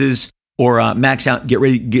some pizzas, or max out, get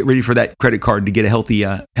ready for that credit card to get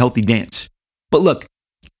a healthy dance. But look,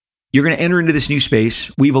 you're going to enter into this new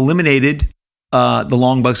space. We've eliminated the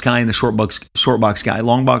long box guy and the short box guy.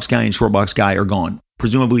 Long box guy and short box guy are gone,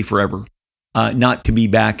 presumably forever, not to be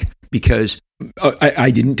back because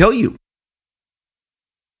I didn't tell you.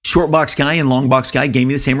 Short box guy and long box guy gave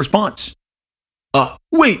me the same response.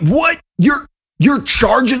 Wait, what? You're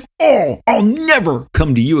charging? Oh, I'll never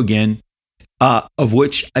come to you again. Of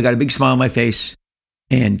which I got a big smile on my face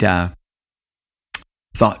and thought,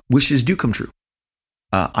 wishes do come true.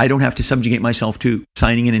 I don't have to subjugate myself to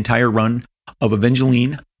signing an entire run of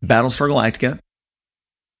Evangeline, Battlestar Galactica,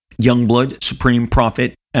 Youngblood, Supreme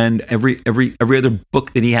Prophet, and every other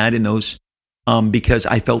book that he had in those, because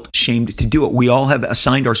I felt shamed to do it. We all have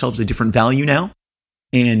assigned ourselves a different value now,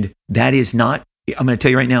 and that is not, I'm going to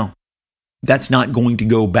tell you right now, that's not going to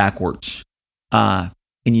go backwards.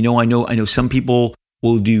 And I know some people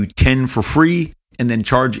will do 10 for free and then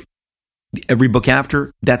charge every book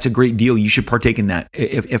after. That's a great deal. You should partake in that.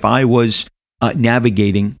 If I was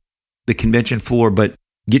navigating the convention floor, but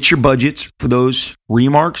get your budgets for those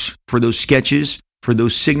remarks, for those sketches, for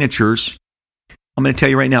those signatures. I'm going to tell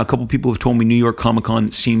you right now, a couple people have told me New York Comic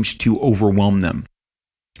Con seems to overwhelm them.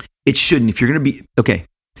 It shouldn't. If you're going to be, okay,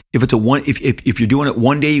 if it's if you're doing it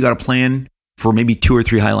one day, you got to plan for maybe 2 or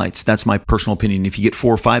 3 highlights. That's my personal opinion. If you get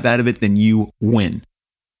 4 or 5 out of it, then you win.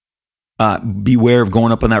 Beware of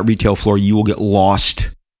going up on that retail floor. You will get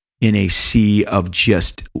lost in a sea of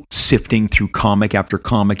just sifting through comic after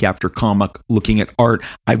comic after comic, looking at art.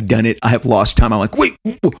 I've done it. I have lost time. I'm like, wait,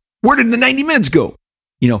 where did the 90 minutes go?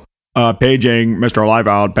 Paging Mr.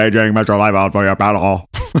 Liveout for your battle hall.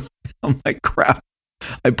 I'm like, crap.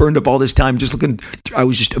 I burned up all this time just looking. I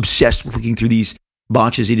was just obsessed with looking through these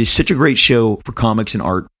boxes. It is such a great show for comics and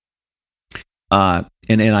art. And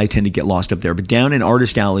I tend to get lost up there. But down in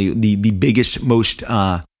Artist Alley, the biggest, most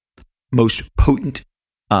potent,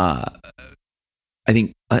 I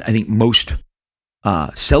think most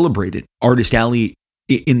celebrated Artist Alley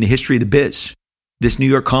in the history of the biz. This New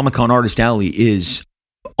York Comic Con Artist Alley is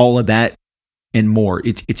all of that and more.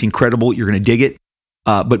 It's incredible. You're going to dig it.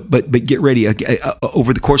 But get ready.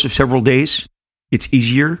 Over the course of several days, it's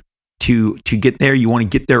easier to get there. You want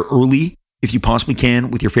to get there early if you possibly can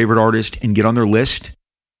with your favorite artist and get on their list.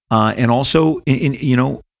 And also,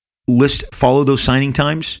 follow those signing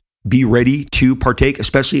times. Be ready to partake,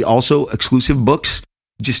 especially also exclusive books.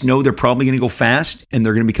 Just know they're probably going to go fast and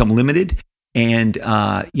they're going to become limited. And,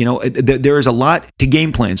 there is a lot to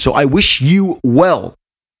game plan. So I wish you well.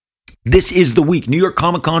 This is the week, New York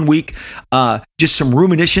Comic Con week. Just some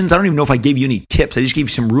ruminations. I don't even know if I gave you any tips. I just gave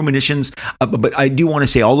you some ruminations. But I do want to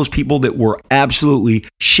say all those people that were absolutely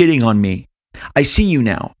shitting on me. I see you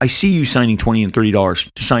now. I see you signing $20 and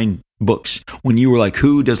 $30 to sign books when you were like,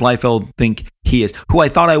 who does Liefeld think he is? Who I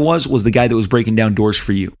thought I was the guy that was breaking down doors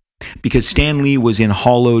for you, because Stan Lee was in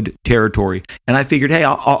hollowed territory. And I figured, hey,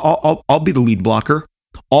 I'll be the lead blocker.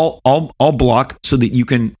 I'll block so that you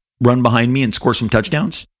can run behind me and score some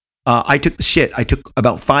touchdowns. I took the shit. I took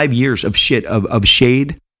about 5 years of shit, of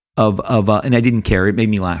shade, and I didn't care. It made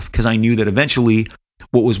me laugh because I knew that eventually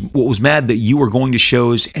what was mad that you were going to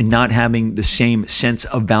shows and not having the same sense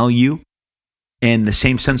of value and the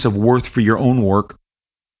same sense of worth for your own work.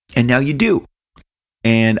 And now you do.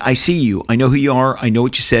 And I see you. I know who you are. I know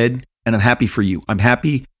what you said. And I'm happy for you. I'm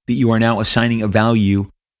happy that you are now assigning a value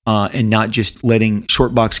and not just letting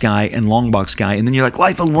short box guy and long box guy. And then you're like,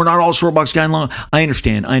 Liefeld, we're not all short box guy and long. I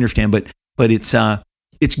understand. But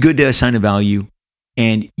it's good to assign a value.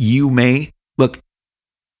 And you may, look,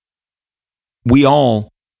 we all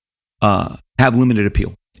have limited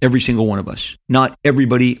appeal. Every single one of us. Not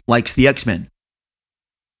everybody likes the X-Men.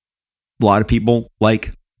 A lot of people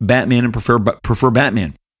like Batman and prefer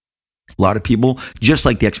Batman. A lot of people just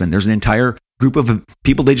like the X-Men. There's an entire group of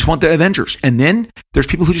people, they just want the Avengers. And then there's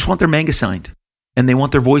people who just want their manga signed. And they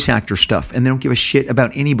want their voice actor stuff. And they don't give a shit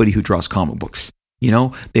about anybody who draws comic books. They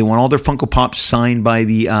want all their Funko Pops signed by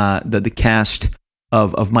the cast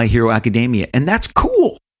of My Hero Academia. And that's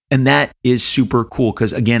cool. And that is super cool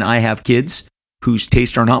because, again, I have kids whose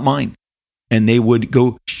tastes are not mine. And they would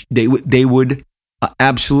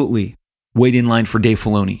absolutely wait in line for Dave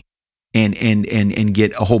Filoni and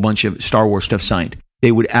get a whole bunch of Star Wars stuff signed.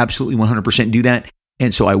 They would absolutely 100% do that.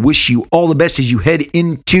 And so I wish you all the best as you head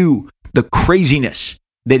into the craziness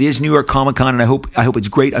that is New York Comic Con, and I hope it's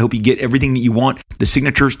great. I hope you get everything that you want: the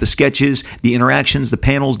signatures, the sketches, the interactions, the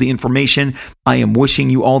panels, the information. I am wishing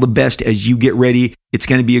you all the best as you get ready. It's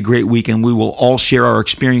going to be a great week, and we will all share our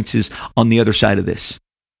experiences on the other side of this.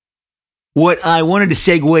 What I wanted to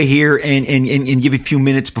segue here and give a few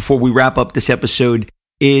minutes before we wrap up this episode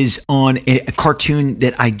is on a cartoon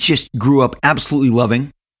that I just grew up absolutely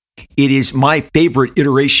loving. It is my favorite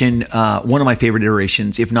iteration, one of my favorite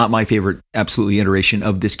iterations, if not my favorite absolutely iteration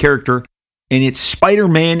of this character. And it's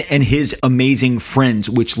Spider-Man and His Amazing Friends,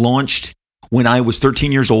 which launched when I was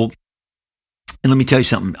 13 years old. And let me tell you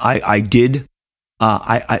something.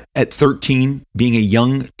 At 13, being a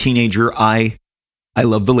young teenager, I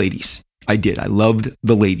loved the ladies. I did. I loved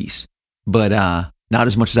the ladies, but not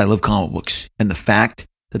as much as I love comic books. And the fact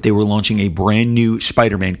that they were launching a brand new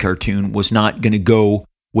Spider-Man cartoon was not going to go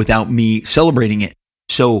without me celebrating it.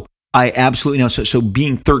 So I absolutely know. So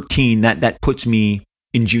being 13, that puts me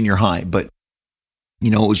in junior high. But,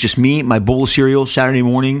 it was just me, my bowl of cereal, Saturday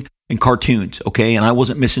morning, and cartoons, okay? And I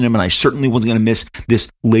wasn't missing them, and I certainly wasn't going to miss this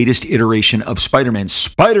latest iteration of Spider-Man.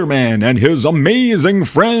 Spider-Man and His Amazing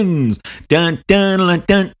Friends. Dun, dun, dun,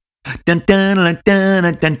 dun. Dun, dun, dun, dun,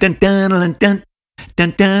 dun, dun, dun, dun, dun,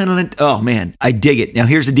 dun, dun. Oh, man, I dig it. Now,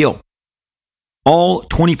 here's the deal. All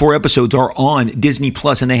 24 episodes are on Disney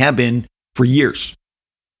Plus, and they have been for years.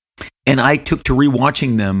 And I took to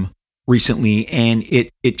rewatching them recently, and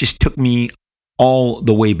it just took me all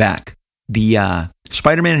the way back. The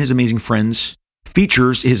Spider-Man and His Amazing Friends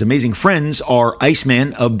features his amazing friends are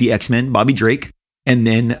Iceman of the X-Men, Bobby Drake, and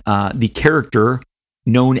then the character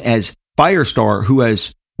known as Firestar, who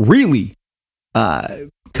has really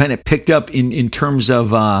kind of picked up in terms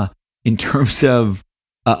of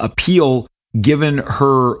appeal, given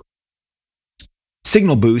her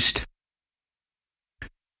signal boost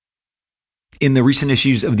in the recent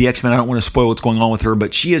issues of the X-Men. I don't want to spoil what's going on with her,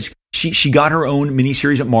 but she got her own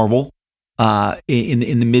miniseries at Marvel in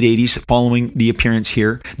the mid 80s following the appearance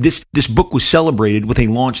here. This book was celebrated with a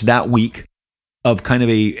launch that week of kind of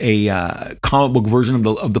a comic book version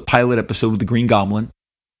of the pilot episode with the Green Goblin.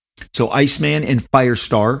 So Iceman and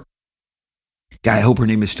Firestar. I hope her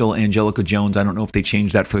name is still Angelica Jones. I don't know if they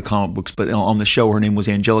changed that for the comic books, but on the show, her name was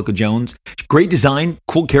Angelica Jones. Great design,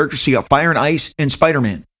 cool character. So you got Fire and Ice and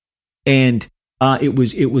Spider-Man. And it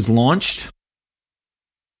was launched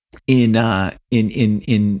on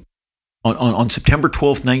September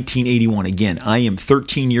 12th, 1981. Again, I am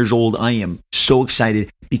 13 years old. I am so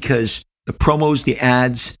excited because the promos, the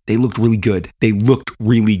ads, they looked really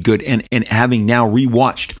good. And having now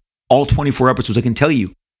rewatched all 24 episodes, I can tell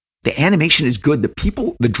you, the animation is good.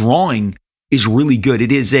 The drawing is really good.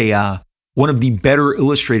 It is one of the better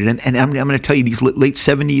illustrated. And I'm going to tell you, these late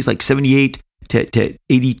 70s, like 78 to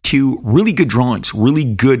 82, really good drawings, really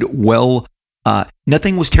good,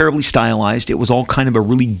 nothing was terribly stylized. It was all kind of a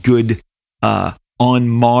really good on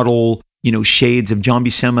model, shades of John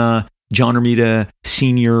Buscema, John Romita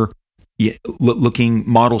Sr. Looking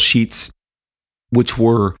model sheets, which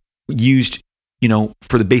were used,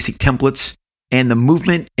 for the basic templates and the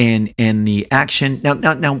movement and the action. Now, did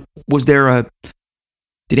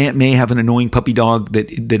Aunt May have an annoying puppy dog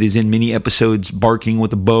that is in many episodes barking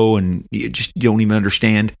with a bow, and you don't even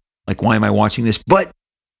understand, like, why am I watching this? But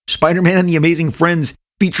Spider-Man and the Amazing Friends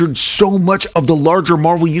featured so much of the larger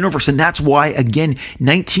Marvel universe, and that's why, again,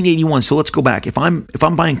 1981. So let's go back. If I'm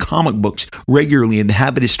buying comic books regularly, and the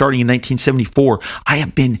habit is starting in 1974, I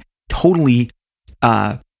have been totally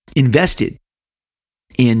invested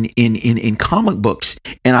in comic books,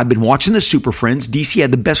 and I've been watching the Super Friends. DC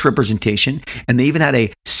had the best representation, and they even had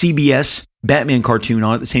a CBS Batman cartoon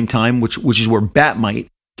on at the same time, which is where Batmite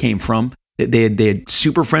came from. They had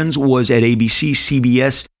Super Friends was at ABC.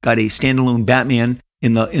 CBS got a standalone Batman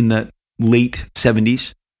in the late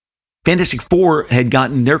 70s. Fantastic Four had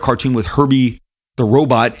gotten their cartoon with Herbie the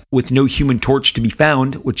Robot with no Human Torch to be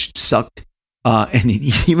found, which sucked. And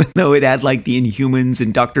even though it had like the Inhumans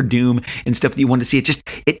and Doctor Doom and stuff that you wanted to see,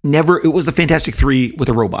 it was the Fantastic Three with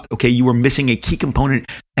a robot. Okay, you were missing a key component,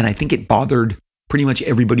 and I think it bothered pretty much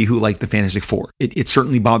everybody who liked the Fantastic Four. It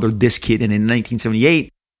certainly bothered this kid, and in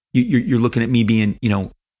 1978, you're looking at me being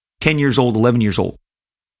 10 years old, 11 years old.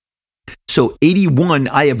 So 81,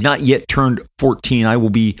 I have not yet turned 14. I will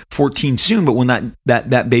be 14 soon, but when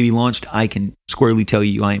that baby launched, I can squarely tell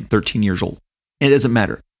you I am 13 years old. And it doesn't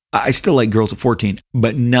matter. I still like girls at 14,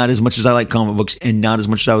 but not as much as I like comic books, and not as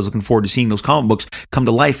much as I was looking forward to seeing those comic books come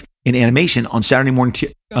to life in animation on Saturday morning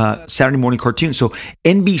cartoons. So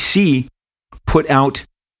NBC put out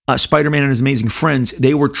Spider-Man and His Amazing Friends.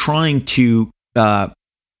 They were trying to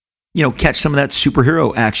catch some of that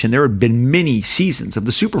superhero action. There had been many seasons of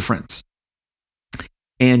the Super Friends.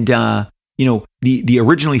 And the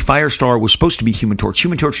originally Firestar was supposed to be Human Torch.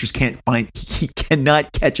 Human Torch just he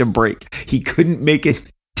cannot catch a break. He couldn't make it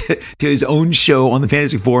to his own show on the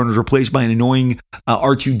Fantastic Four and was replaced by an annoying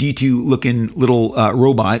R2D2 looking little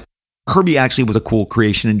robot. Herbie actually was a cool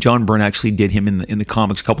creation, and John Byrne actually did him in the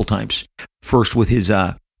comics a couple times. First with his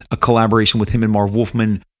a collaboration with him and Marv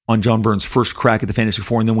Wolfman on John Byrne's first crack at the Fantastic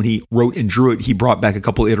Four, and then when he wrote and drew it, he brought back a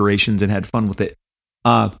couple iterations and had fun with it.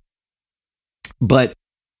 But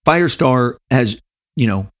Firestar has,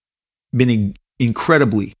 been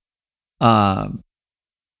incredibly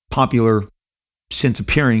popular since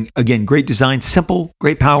appearing. Again, great design, simple,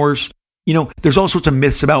 great powers. There's all sorts of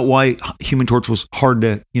myths about why Human Torch was hard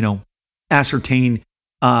to, ascertain.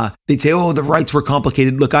 They'd say, oh, the rights were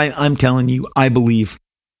complicated. Look, I'm telling you, I believe.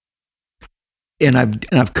 And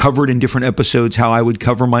I've covered in different episodes how I would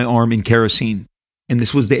cover my arm in kerosene. And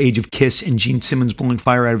this was the age of Kiss and Gene Simmons blowing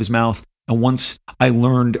fire out of his mouth. And once I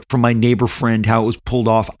learned from my neighbor friend how it was pulled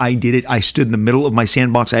off, I did it. I stood in the middle of my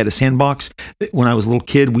sandbox. I had a sandbox. When I was a little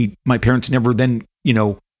kid, my parents never then,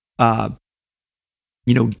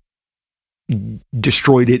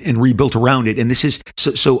 destroyed it and rebuilt around it. And this is,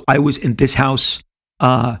 so I was in this house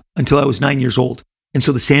until I was 9 years old. And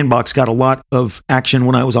so the sandbox got a lot of action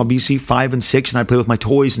when I was obviously 5 and 6, and I played with my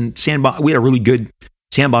toys and sandbox. We had a really good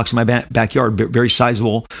sandbox in my backyard, very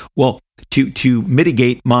sizable. Well, to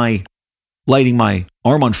mitigate my lighting my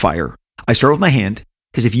arm on fire, I start with my hand,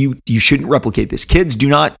 because if you shouldn't replicate this. Kids, do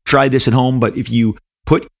not try this at home, but if you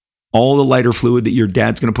put all the lighter fluid that your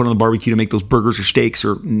dad's going to put on the barbecue to make those burgers or steaks,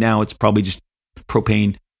 or now it's probably just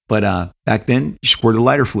propane, but back then you squirted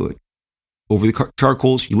lighter fluid over the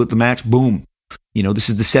charcoals, you lit the match, boom. This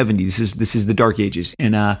is the 70s, this is the dark ages,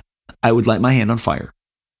 and I would light my hand on fire.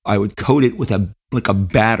 I would coat it with a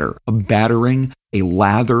lather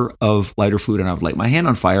of lighter fluid, and I would light my hand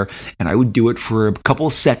on fire, and I would do it for a couple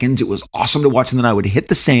of seconds. It was awesome to watch, and then I would hit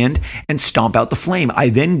the sand and stomp out the flame. I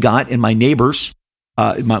then got, and my neighbors,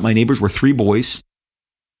 my neighbors were 3 boys,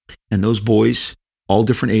 and those boys, all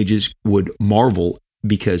different ages, would marvel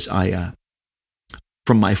because I,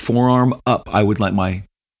 from my forearm up, I would light my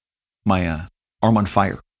arm on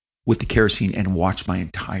fire with the kerosene and watch my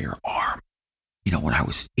entire arm, when I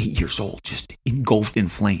was 8 years old, just engulfed in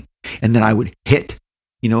flame. And then I would hit,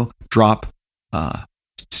 drop,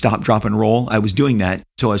 stop, drop, and roll. I was doing that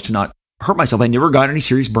so as to not hurt myself. I never got any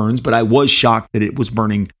serious burns, but I was shocked that it was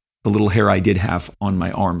burning the little hair I did have on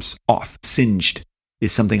my arms off. Singed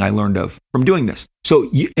is something I learned of from doing this. So,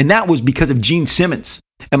 and that was because of Gene Simmons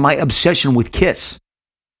and my obsession with Kiss.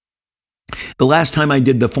 The last time I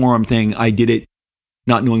did the forearm thing, I did it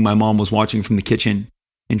not knowing my mom was watching from the kitchen,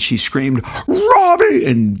 and she screamed, "Robbie!"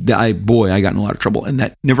 And I got in a lot of trouble, and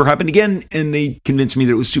that never happened again. And they convinced me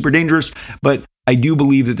that it was super dangerous. But I do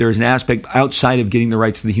believe that there is an aspect outside of getting the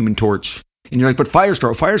rights to the Human Torch. And you're like, but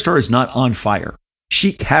Firestar is not on fire.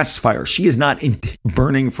 She casts fire. She is not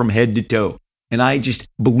burning from head to toe. And I just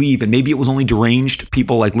believe, and maybe it was only deranged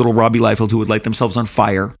people like little Robbie Liefeld who would light themselves on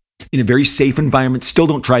fire in a very safe environment. Still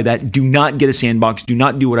don't try that. Do not get a sandbox. Do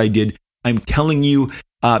not do what I did. I'm telling you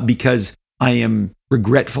because I am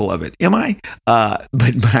regretful of it. Am I?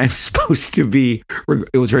 But I'm supposed to be.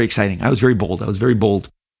 It was very exciting. I was very bold. Very bold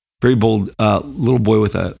little boy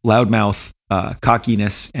with a loud mouth,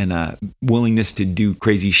 cockiness, and willingness to do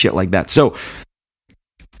crazy shit like that. So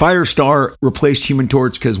Firestar replaced Human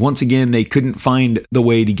Torch because once again, they couldn't find the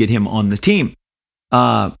way to get him on the team.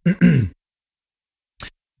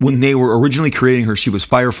 When they were originally creating her, she was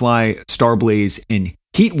Firefly, Starblaze, and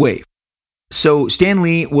Heatwave. So Stan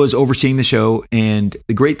Lee was overseeing the show, and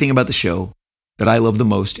the great thing about the show that I love the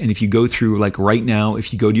most, and if you go through, like right now,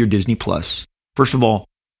 if you go to your Disney Plus, first of all,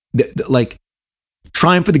 like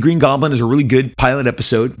Triumph of the Green Goblin is a really good pilot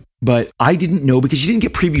episode, but I didn't know because you didn't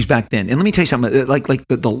get previews back then. And let me tell you something, like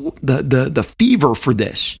the fever for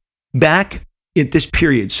this back at this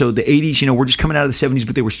period. So the 80s, we're just coming out of the 70s,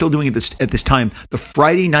 but they were still doing it at this time, the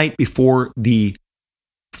Friday night before the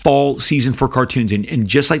fall season for cartoons. And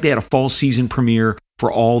just like they had a fall season premiere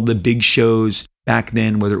for all the big shows back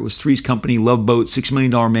then, whether it was Three's Company, Love Boat, $6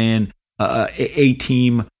 Million Man,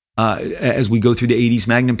 A-Team, as we go through the 80s,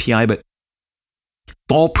 Magnum PI, but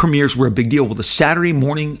fall premieres were a big deal. Well, the Saturday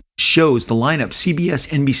morning shows, the lineup, CBS,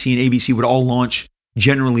 NBC, and ABC would all launch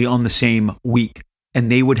generally on the same week. And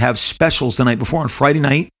they would have specials the night before. On Friday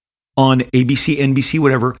night on ABC, NBC,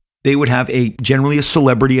 whatever, they would have generally a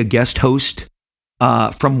celebrity, a guest host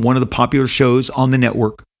from one of the popular shows on the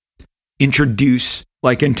network introduce,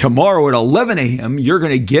 and tomorrow at 11 a.m., you're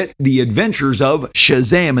going to get the adventures of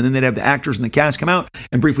Shazam. And then they'd have the actors and the cast come out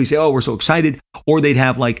and briefly say, oh, we're so excited. Or they'd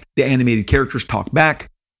have the animated characters talk back.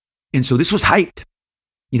 And so this was hyped.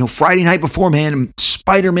 Friday night before, man,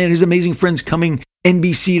 Spider-Man and His Amazing Friends coming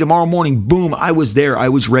NBC tomorrow morning. Boom, I was there. I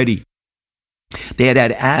was ready. They had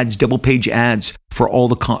ads, double-page ads for all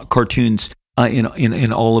the cartoons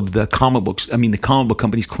in all of the comic books. I mean, the comic book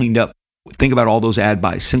companies cleaned up. Think about all those ad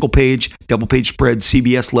buys. Single page, double page spread.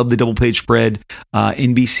 CBS loved the double page spread.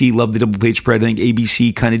 NBC loved the double page spread. I think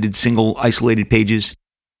ABC kind of did single isolated pages.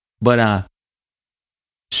 But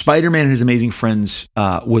Spider-Man and His Amazing Friends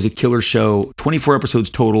was a killer show. 24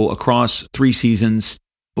 episodes total across 3 seasons.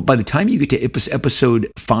 But by the time you get to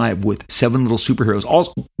episode 5 with 7 little superheroes,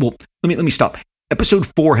 let me stop. Episode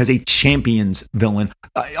 4 has a Champions villain.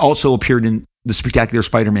 Also appeared in The Spectacular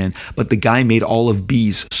Spider-Man, but the guy made all of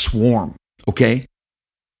B's swarm, okay?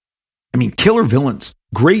 I mean, killer villains,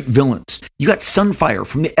 great villains. You got Sunfire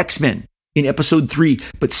from the X-Men in episode 3,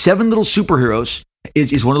 but 7 little superheroes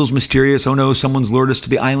is one of those mysterious, oh no, someone's lured us to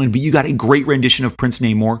the island, but you got a great rendition of Prince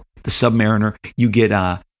Namor, the Submariner. You get,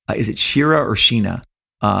 is it Shira or Sheena?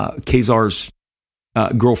 Kazar's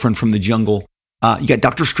girlfriend from the jungle. You got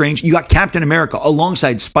Doctor Strange. You got Captain America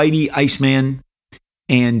alongside Spidey, Iceman,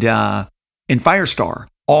 and Firestar.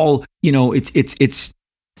 All, it's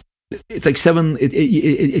like 7.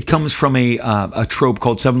 It comes from a trope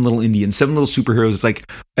called 7 Little Indians, 7 little superheroes. It's like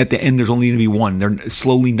at the end there's only going to be one. They're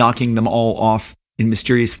slowly knocking them all off in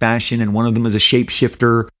mysterious fashion, and one of them is a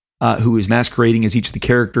shapeshifter who is masquerading as each of the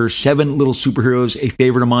characters. 7 little superheroes, a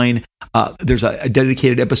favorite of mine. There's a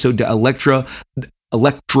dedicated episode to Electro,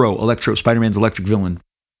 Spider-Man's electric villain.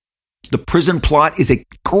 The prison plot is a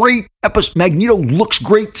great episode. Magneto looks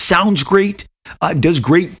great, sounds great, does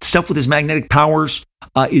great stuff with his magnetic powers,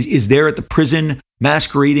 is there at the prison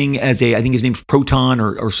masquerading as I think his name's Proton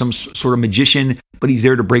or some sort of magician, but he's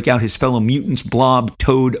there to break out his fellow mutants, Blob,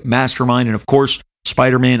 Toad, Mastermind, and of course,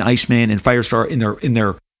 Spider-Man, Iceman, and Firestar in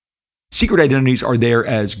their secret identities are there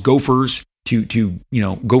as gophers to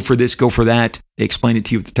go for this, go for that. They explain it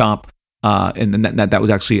to you at the top. And then that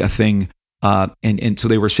was actually a thing. And so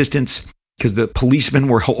they were assistants because the policemen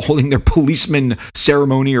were holding their policeman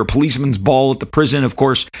ceremony or policeman's ball at the prison, of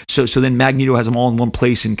course. So then Magneto has them all in one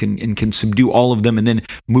place and can subdue all of them and then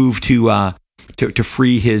move to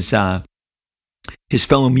free his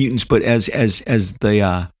fellow mutants. But as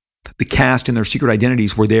the cast and their secret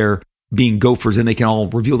identities were there being gophers, and they can all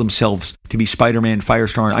reveal themselves to be Spider-Man,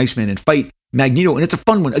 Firestar, and Iceman and fight Magneto. And it's a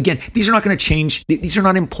fun one. Again, these are not going to change. These are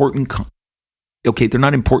not important. Okay, they're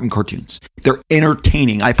not important cartoons. They're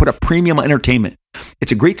entertaining. I put a premium on entertainment.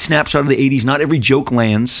 It's a great snapshot of the 80s. Not every joke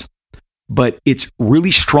lands, but it's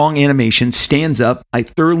really strong animation, stands up. I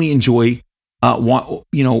thoroughly enjoy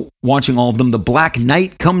watching all of them. The Black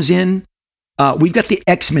Knight comes in. We've got the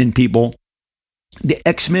X-Men people. The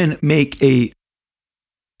X-Men make an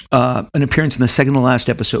appearance in the second to last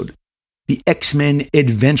episode. The X-Men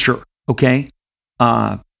Adventure, okay?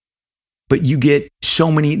 But you get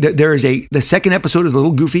so many. The second episode is a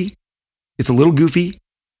little goofy. It's a little goofy.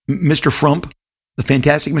 Mr. Frump, the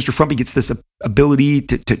fantastic Mr. Frump, he gets this ability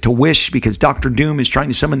to wish because Dr. Doom is trying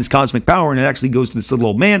to summon this cosmic power, and it actually goes to this little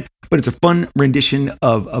old man. But it's a fun rendition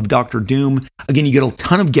of Dr. Doom. Again, you get a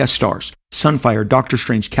ton of guest stars. Sunfire, Doctor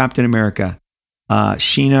Strange, Captain America,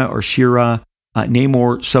 Sheena or Shira,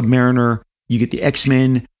 Namor, Submariner. You get the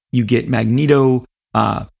X-Men. You get Magneto.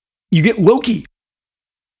 You get Loki.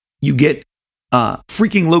 You get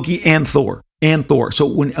freaking Loki and Thor. So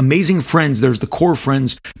when Amazing Friends, there's the core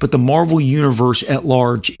friends, but the Marvel Universe at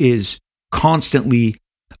large is constantly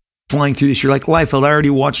flying through this. You're like, Liefeld, I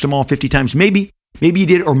already watched them all 50 times. Maybe you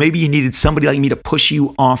did, or maybe you needed somebody like me to push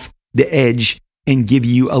you off the edge and give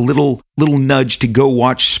you a little nudge to go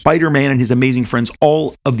watch Spider-Man and His Amazing Friends.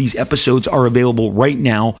 All of these episodes are available right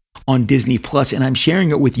now on Disney Plus, and I'm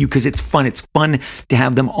sharing it with you because it's fun. It's fun to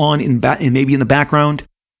have them on and maybe in the background.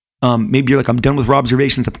 Maybe you're like, I'm done with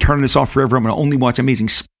observations. I'm turning this off forever. I'm going to only watch the Amazing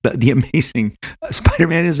Spider-Man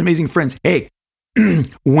and His Amazing Friends. Hey,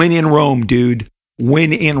 when in Rome, dude.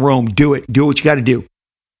 When in Rome, do it. Do what you got to do.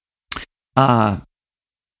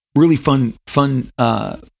 Really fun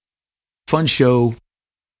show.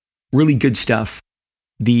 Really good stuff.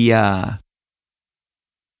 Again,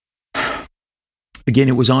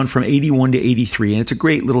 it was on from 81 to 83, and it's a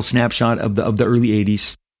great little snapshot of the early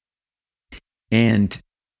 80s. And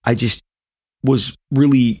I just was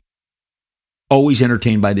really always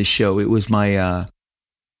entertained by this show. It was my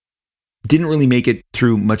didn't really make it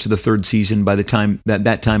through much of the third season. By the time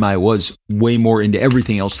that time, I was way more into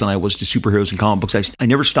everything else than I was to superheroes and comic books. I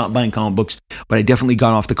never stopped buying comic books, but I definitely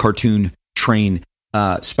got off the cartoon train.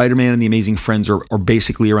 Spider-Man and the Amazing Friends are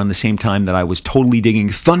basically around the same time that I was totally digging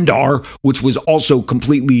Thundar, which was also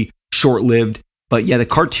completely short-lived. But yeah, the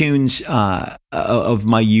cartoons of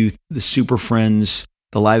my youth, the Super Friends,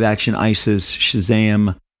 the live action ISIS,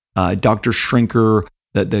 Shazam, Dr. Shrinker,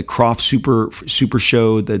 the Croft Super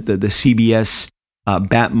Show, the CBS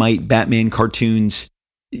Batman cartoons,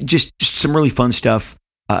 just some really fun stuff.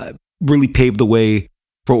 Really paved the way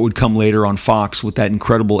for what would come later on Fox with that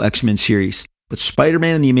incredible X-Men series. But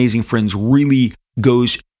Spider-Man and the Amazing Friends really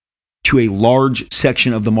goes to a large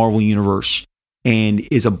section of the Marvel Universe and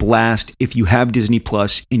is a blast. If you have Disney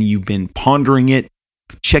Plus and you've been pondering it,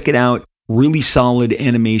 check it out. Really solid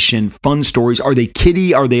animation, fun stories. Are they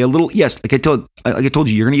kiddie? Are they a little? Yes, like I told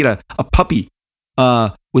you, you're going to get a puppy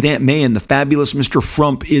with Aunt May, and the fabulous Mr.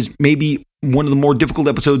 Frump is maybe one of the more difficult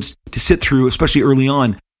episodes to sit through, especially early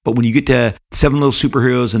on. But when you get to Seven Little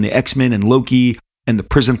Superheroes and the X-Men and Loki and the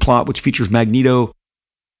prison plot, which features Magneto,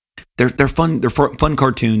 they're fun. They're fun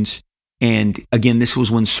cartoons. And again, this was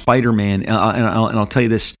when Spider-Man, and I'll tell you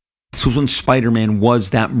this was when Spider-Man was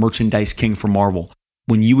that merchandise king for Marvel.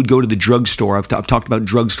 When you would go to the drugstore, I've talked about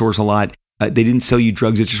drugstores a lot. They didn't sell you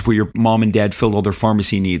drugs. It's just where your mom and dad filled all their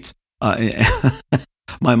pharmacy needs.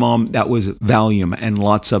 My mom, that was Valium and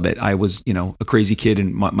lots of it. I was, a crazy kid,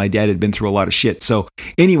 and my dad had been through a lot of shit. So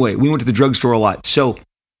anyway, we went to the drugstore a lot. So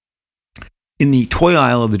in the toy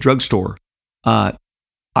aisle of the drugstore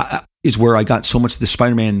is where I got so much of the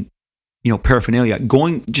Spider-Man, paraphernalia.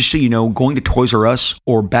 Going to Toys R Us,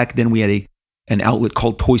 or back then we had an outlet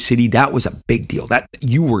called Toy City. That was a big deal. That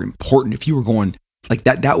you were important if you were going like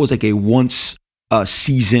that. That was like a once a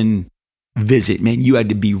season visit, man. You had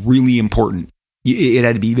to be really important. It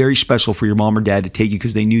had to be very special for your mom or dad to take you,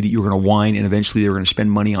 because they knew that you were going to whine, and eventually they were going to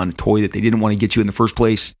spend money on a toy that they didn't want to get you in the first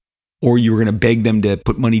place, or you were going to beg them to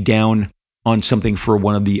put money down on something for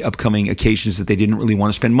one of the upcoming occasions that they didn't really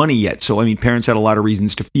want to spend money yet. So, parents had a lot of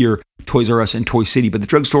reasons to fear Toys R Us and Toy City, but the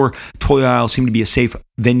drugstore toy aisle seemed to be a safe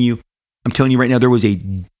venue. I'm telling you right now, there was a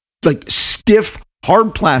stiff,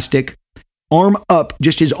 hard plastic, arm up,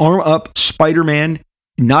 just his arm up, Spider-Man,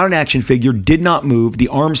 not an action figure, did not move. The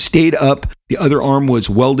arm stayed up. The other arm was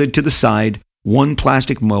welded to the side, one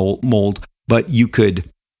plastic mold, but you could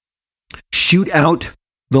shoot out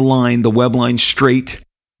the web line straight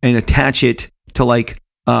and attach it to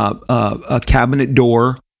a cabinet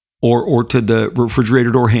door or to the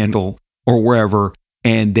refrigerator door handle or wherever,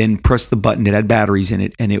 and then press the button. It had batteries in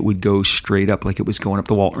it, and it would go straight up like it was going up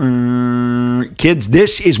the wall. Kids,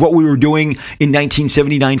 this is what we were doing in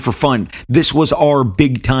 1979 for fun. This was our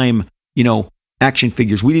big time, action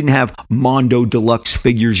figures. We didn't have Mondo Deluxe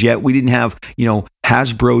figures yet. We didn't have,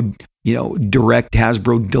 Hasbro, Direct,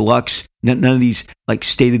 Hasbro Deluxe. None of these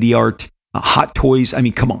state of the art Hot Toys.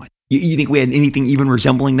 Come on. You think we had anything even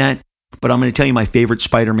resembling that? But I'm going to tell you my favorite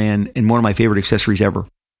Spider-Man, and one of my favorite accessories ever,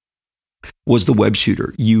 was the web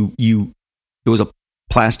shooter. It was a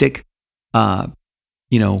plastic, like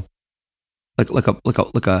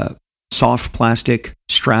a soft plastic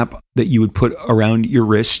strap that you would put around your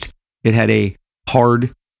wrist. It had a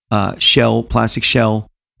hard plastic shell,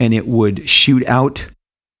 and it would shoot out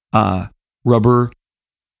rubber,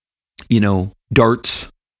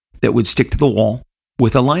 darts that would stick to the wall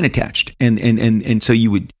with a line attached. And so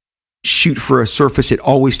you would shoot for a surface. It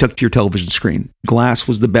always stuck to your television screen. Glass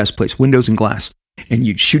was the best place, windows and glass. And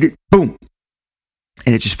you'd shoot it, boom.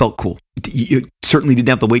 And it just felt cool. You certainly didn't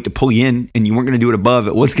have to wait to pull you in, and you weren't going to do it above.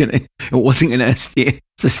 It wasn't going to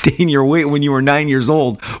sustain your weight when you were 9 years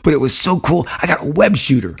old. But it was so cool. I got a web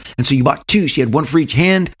shooter, and so you bought two. So you had one for each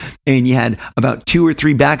hand, and you had about 2 or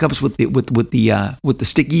 3 backups with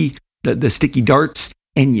the sticky darts,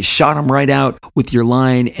 and you shot them right out with your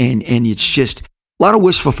line. And it's just a lot of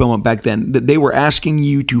wish fulfillment back then. That they were asking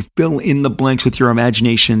you to fill in the blanks with your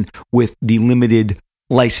imagination with the limited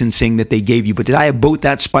licensing that they gave you. But did I have both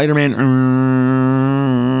that Spider-Man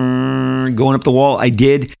going up the wall? I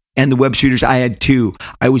did. And the web shooters, I had 2.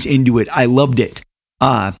 I was into it. I loved it.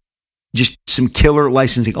 Just some killer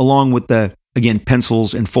licensing, along with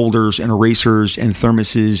pencils and folders and erasers and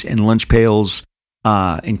thermoses and lunch pails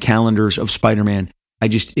and calendars of Spider-Man.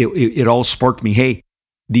 It all sparked me. Hey,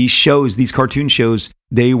 these cartoon shows,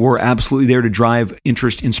 they were absolutely there to drive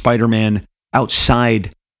interest in Spider-Man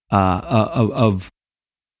outside of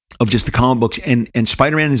just the comic books. And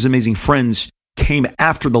Spider-Man and His Amazing Friends came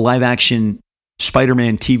after the live action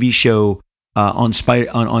Spider-Man TV show on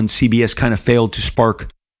CBS kind of failed to spark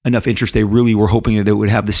enough interest. They really were hoping that it would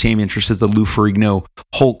have the same interest as the Lou Ferrigno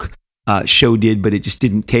Hulk show did, but it just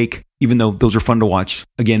didn't take even though those are fun to watch.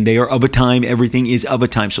 Again, they are of a time. Everything is of a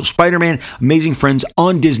time. So Spider-Man, Amazing Friends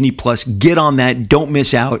on Disney Plus. Get on that. Don't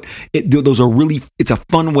miss out. It's a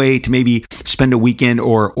fun way to maybe spend a weekend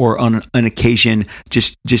or on an occasion,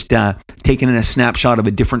 just taking in a snapshot of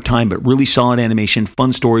a different time, but really solid animation,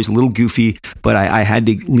 fun stories, a little goofy. But I had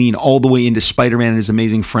to lean all the way into Spider-Man and his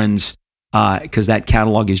Amazing Friends because that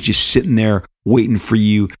catalog is just sitting there waiting for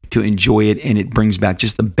you to enjoy it. And it brings back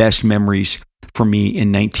just the best memories for me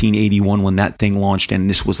in 1981 when that thing launched, and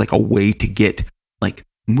this was like a way to get like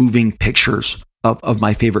moving pictures of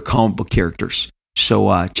my favorite comic book characters.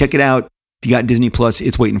 So check it out. If you got Disney Plus,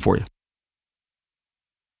 it's waiting for you.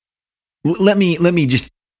 Let me just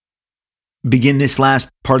begin this last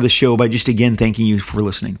part of the show by just again thanking you for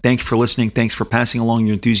listening. Thank you for listening. Thanks for passing along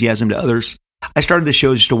your enthusiasm to others. I started the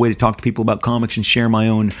show as just a way to talk to people about comics and share my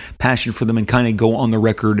own passion for them and kind of go on the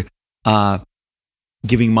record,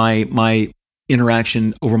 giving my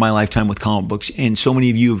interaction over my lifetime with comic books. And so many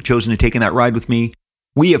of you have chosen to take that ride with me.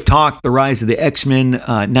 We have talked the rise of the X-Men,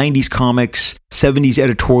 90s comics, 70s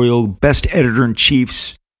editorial, best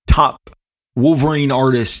editor-in-chiefs, top Wolverine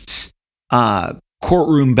artists,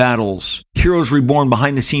 courtroom battles, Heroes Reborn,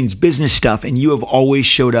 behind the scenes business stuff. And you have always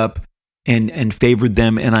showed up and favored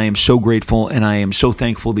them. And I am so grateful. And I am so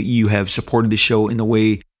thankful that you have supported the show in the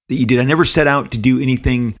way that you did. I never set out to do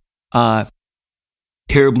anything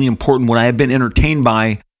terribly important. What I have been entertained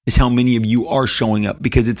by is how many of you are showing up,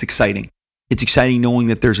 because it's exciting. It's exciting knowing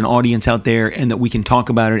that there's an audience out there and that we can talk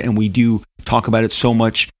about it, and we do talk about it so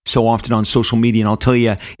much, so often on social media. And I'll tell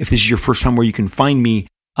you, if this is your first time where you can find me,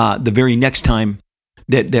 the very next time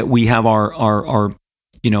that we have our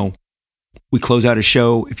we close out a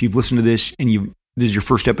show, if you've listened to this and this is your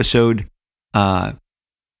first episode,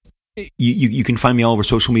 you can find me all over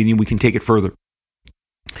social media and we can take it further.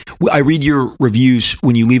 I read your reviews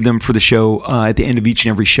when you leave them for the show at the end of each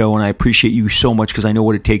and every show, and I appreciate you so much because I know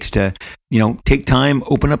what it takes to, take time,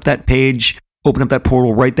 open up that page, open up that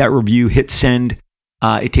portal, write that review, hit send.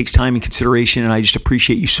 It takes time and consideration, and I just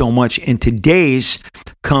appreciate you so much. And today's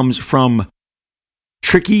comes from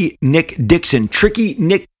Tricky Nick Dixon. Tricky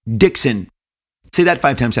Nick Dixon. Say that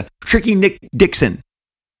 5 times. Tricky Nick Dixon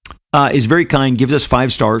is very kind, gives us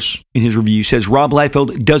 5 stars in his review, says, Rob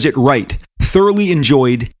Liefeld does it right. Thoroughly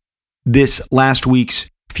enjoyed this last week's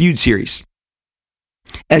Feud series.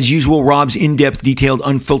 As usual, Rob's in-depth, detailed,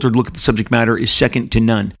 unfiltered look at the subject matter is second to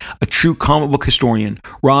none. A true comic book historian.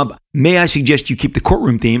 Rob, may I suggest you keep the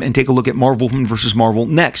courtroom theme and take a look at Marvel vs. Marvel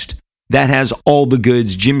next? That has all the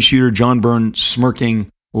goods. Jim Shooter, John Byrne, smirking.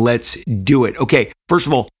 Let's do it. Okay, first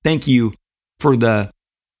of all, thank you for the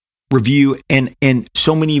review. And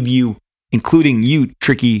so many of you, including you,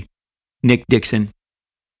 Tricky Nick Dixon,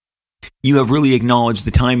 you have really acknowledged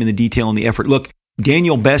the time and the detail and the effort. Look,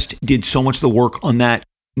 Daniel Best did so much of the work on that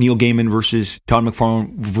Neil Gaiman versus Todd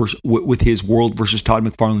McFarlane with his World versus Todd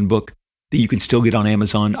McFarlane book that you can still get on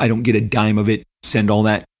Amazon. I don't get a dime of it. Send all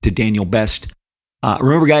that to Daniel Best.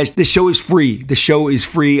 Remember, guys, this show is free. The show is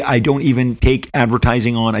free. I don't even take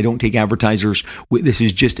advertising on. I don't take advertisers. This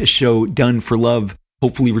is just a show done for love,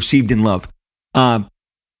 hopefully received in love. I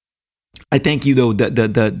thank you, though.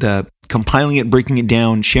 The compiling it, breaking it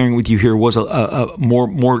down, sharing it with you here was a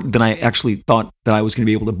more than I actually thought that I was going to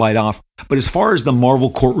be able to bite off. But as far as the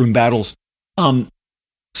Marvel courtroom battles, some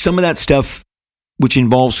of that stuff, which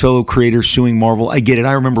involves fellow creators suing Marvel, I get it.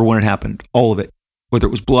 I remember when it happened, all of it, whether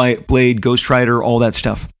it was Blade, Ghost Rider, all that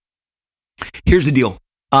stuff. Here's the deal.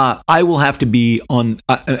 I will have to be on,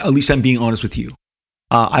 at least I'm being honest with you,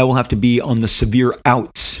 I will have to be on the severe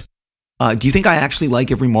outs. Do you think I actually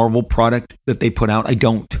like every Marvel product that they put out? I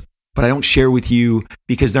don't. But I don't share with you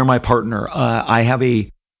because they're my partner.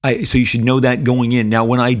 So you should know that going in. Now,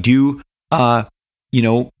 when I do,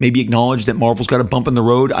 maybe acknowledge that Marvel's got a bump in the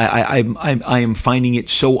road, I am finding it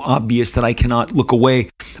so obvious that I cannot look away.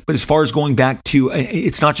 But as far as going back to,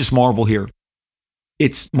 it's not just Marvel here.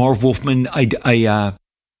 It's Marv Wolfman. I don't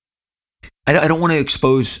want to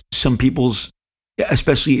expose some people's,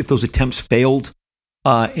 especially if those attempts failed,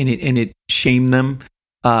 and it shamed them.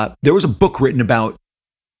 There was a book written about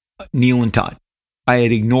Neil and Todd. I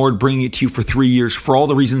had ignored bringing it to you for 3 years for all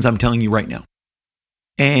the reasons I'm telling you right now.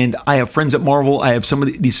 And I have friends at Marvel. I have some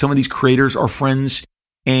of these creators are friends.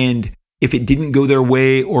 And if it didn't go their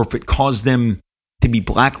way, or if it caused them to be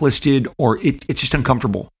blacklisted, or it's just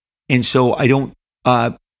uncomfortable. And so I don't.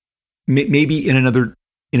 Maybe at another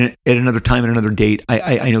time, at another date.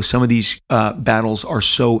 I know some of these battles are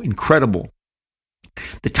so incredible.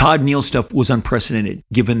 The Todd Neil stuff was unprecedented,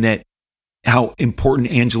 given that how important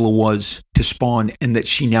Angela was to Spawn, and that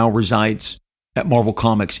she now resides at Marvel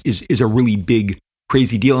Comics is a really big,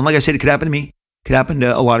 crazy deal. And like I said, it could happen to me. Could happen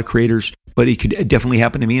to a lot of creators, but it could definitely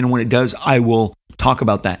happen to me. And when it does, I will talk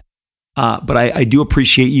about that. But I do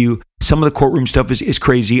appreciate you. Some of the courtroom stuff is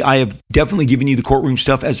crazy. I have definitely given you the courtroom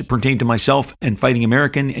stuff as it pertained to myself and Fighting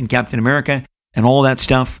American and Captain America and all that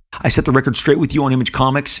stuff. I set the record straight with you on Image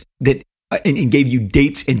Comics and gave you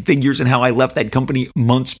dates and figures and how I left that company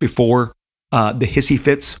months before the hissy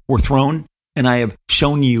fits were thrown. And I have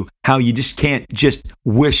shown you how you just can't just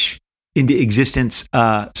wish into existence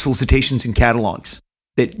solicitations and catalogs.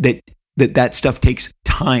 That stuff takes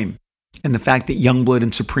time. And the fact that Youngblood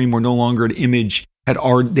and Supreme were no longer at Image and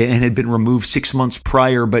had been removed 6 months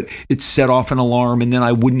prior, but it set off an alarm, and then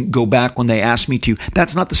I wouldn't go back when they asked me to.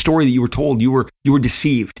 That's not the story that you were told. You were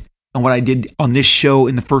deceived. And what I did on this show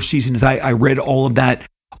in the first season is I read all of that,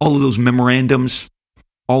 all of those memorandums,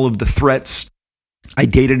 all of the threats. I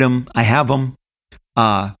dated them. I have them,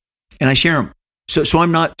 and I share them. So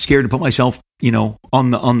I'm not scared to put myself,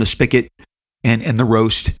 on the spigot and the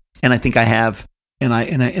roast. And I think I have, and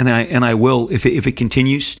I will if it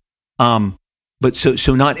continues. But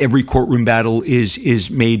so not every courtroom battle is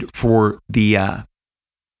made for the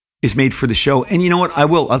show. And you know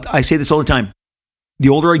what? I say this all the time. The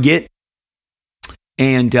older I get,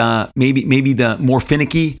 and maybe the more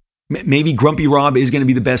finicky, maybe Grumpy Rob is going to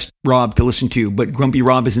be the best Rob to listen to. But Grumpy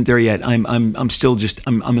Rob isn't there yet. I'm still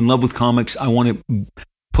I'm in love with comics. I want to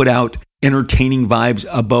put out entertaining vibes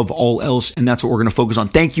above all else, and that's what we're going to focus on.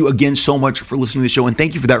 Thank you again so much for listening to the show, and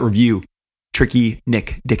thank you for that review, Tricky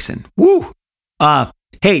Nick Dixon. Woo!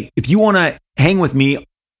 Hey, if you want to hang with me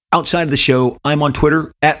outside of the show, I'm on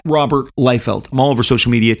Twitter at Robert Liefeld. I'm all over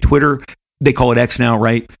social media. Twitter, they call it X now,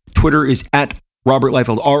 right? Twitter is at Robert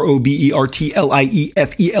Liefeld,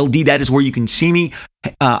 RobertLiefeld. That is where you can see me.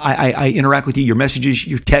 I interact with you, your messages,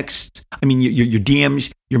 your texts, your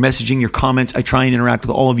DMs, your messaging, your comments. I try and interact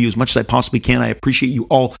with all of you as much as I possibly can. I appreciate you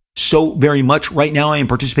all so very much. Right now, I am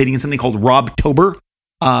participating in something called Robtober.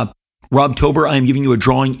 Robtober, I am giving you a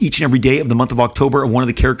drawing each and every day of the month of October of one of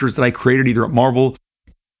the characters that I created either at Marvel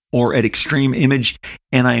or at Extreme Image,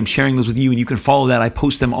 and I am sharing those with you, and you can follow that. I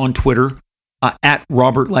post them on Twitter at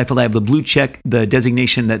Robert Liefeld. I have the blue check, the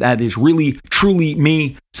designation that is really, truly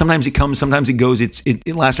me. Sometimes it comes, sometimes it goes.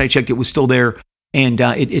 Last I checked, it was still there, and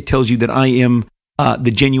it tells you that I am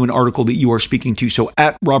the genuine article that you are speaking to. So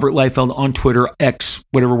at Robert Liefeld on Twitter, X,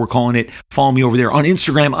 whatever we're calling it, follow me over there. On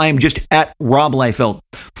Instagram, I am just at Rob Liefeld.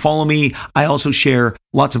 Follow me. I also share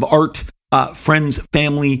lots of art, friends,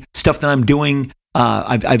 family, stuff that I'm doing.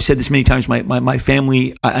 I've said this many times. My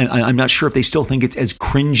family, I'm not sure if they still think it's as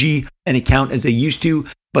cringy an account as they used to,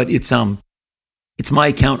 but it's my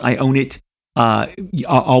account. I own it.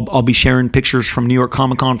 I'll be sharing pictures from New York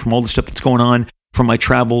Comic Con, from all the stuff that's going on, from my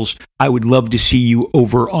travels. I would love to see you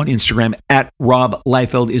over on Instagram. At Rob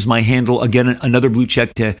Liefeld is my handle. Again, another blue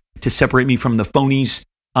check to separate me from the phonies.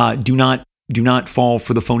 Do not fall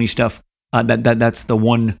for the phony stuff. That's the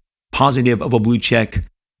one positive of a blue check.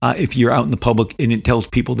 If you're out in the public and it tells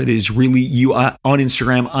people that it is really you. On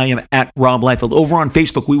Instagram, I am at Rob Liefeld. Over on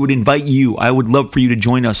Facebook, we would invite you. I would love for you to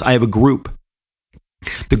join us. I have a group.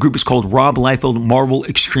 The group is called Rob Liefeld Marvel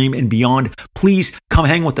Extreme and Beyond. Please come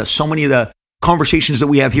hang with us. So many of the conversations that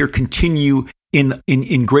we have here continue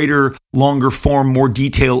in greater, longer form, more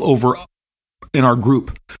detail over in our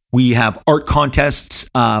group. We have art contests.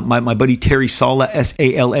 My buddy Terry Sala,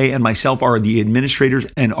 S-A-L-A, and myself are the administrators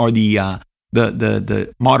and are the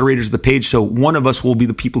moderators of the page. So one of us will be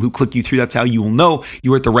the people who click you through. That's how you will know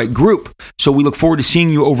you're at the right group. So we look forward to seeing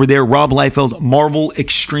you over there. Rob Liefeld, Marvel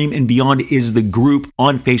Extreme and Beyond is the group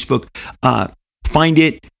on Facebook. Find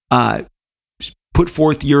it. Put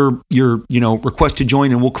forth your request to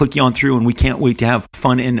join, and we'll click you on through. And we can't wait to have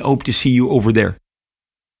fun and hope to see you over there.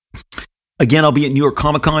 Again, I'll be at New York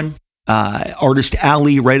Comic Con, Artist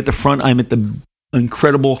Alley, right at the front. I'm at the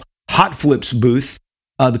incredible Hot Flips booth.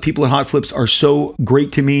 The people at Hot Flips are so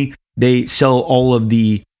great to me. They sell all of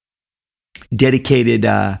the dedicated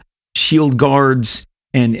shield guards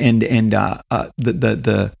and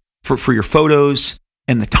for your photos,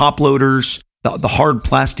 and the top loaders, the hard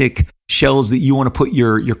plastic shells that you want to put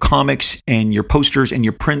your comics and your posters and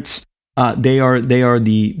your prints. They are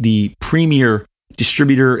the premier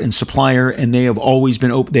distributor and supplier, and they have always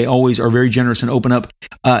been open. They always are very generous and open up.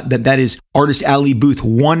 That is Artist Alley booth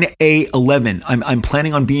 1A11. I'm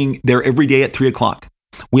planning on being there every day at 3:00.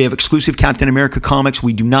 We have exclusive Captain America comics.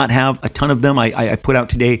 We do not have a ton of them. I put out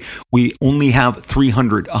today, we only have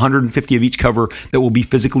 300, 150 of each cover that will be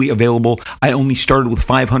physically available. I only started with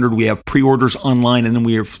 500. We have pre-orders online, and then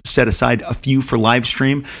we have set aside a few for live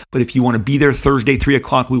stream. But if you want to be there Thursday,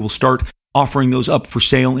 3:00, we will start offering those up for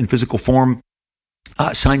sale in physical form.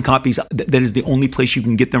 Signed copies, that is the only place you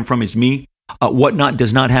can get them from, is me. Whatnot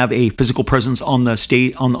does not have a physical presence on the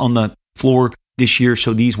state on the floor this year.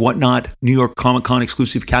 So these Whatnot New York Comic Con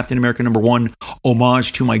exclusive Captain America #1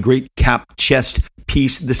 homage to my great cap chest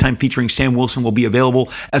piece, this time featuring Sam Wilson, will be available,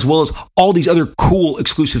 as well as all these other cool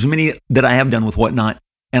exclusives, many that I have done with Whatnot.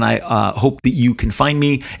 And I hope that you can find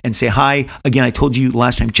me and say hi. Again, I told you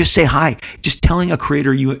last time, just say hi. Just telling a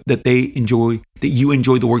creator that you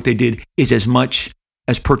enjoy the work they did is as much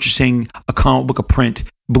as purchasing a comic book, a print.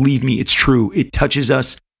 Believe me, it's true. It touches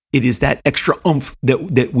us. It is that extra oomph that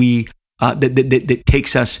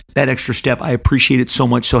takes us that extra step. I appreciate it so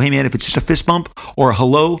much. So, hey man, if it's just a fist bump or a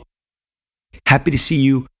hello, happy to see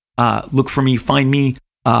you. Look for me, find me.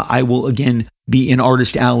 I will again be in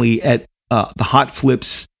Artist Alley at the Hot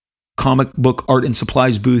Flips comic book art and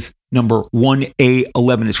supplies booth number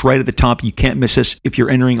 1A11. It's right at the top. You can't miss us if you're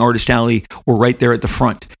entering Artist Alley. We're right there at the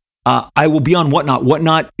front. I will be on Whatnot.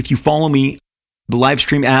 Whatnot, if you follow me, the live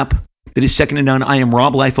stream app that is second to none. I am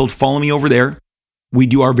Rob Liefeld. Follow me over there. We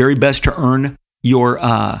do our very best to earn your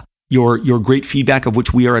great feedback, of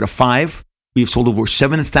which we are at a 5. We have sold over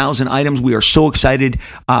 7,000 items. We are so excited.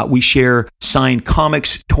 We share signed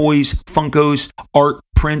comics, toys, Funkos, art,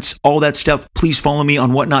 prints, all that stuff. Please follow me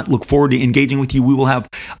on Whatnot. Look forward to engaging with you.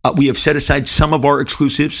 We have set aside some of our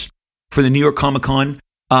exclusives for the New York Comic Con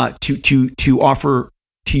to offer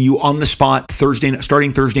to you on the spot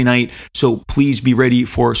starting Thursday night. So please be ready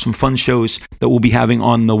for some fun shows that we'll be having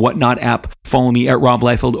on the Whatnot app. Follow me at Rob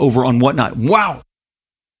Liefeld over on Whatnot. Wow.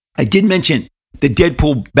 I did mention the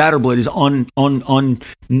Deadpool Batterblood is on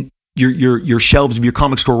your shelves of your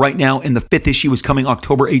comic store right now, and the 5th issue is coming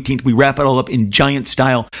October 18th. We wrap it all up in giant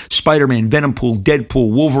style. Spider-Man, Venompool,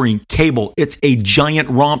 Deadpool, Wolverine, Cable. It's a giant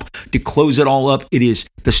romp to close it all up. It is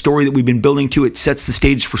the story that we've been building to. It sets the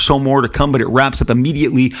stage for so more to come, but it wraps up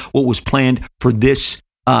immediately what was planned for this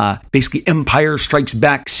basically Empire Strikes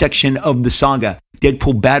Back section of the saga.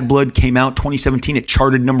 Deadpool Bad Blood came out 2017. It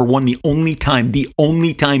charted #1. The only time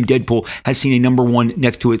Deadpool has seen a #1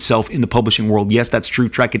 next to itself in the publishing world. Yes, that's true.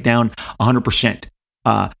 Track it down 100%.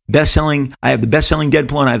 Best-selling. I have the best-selling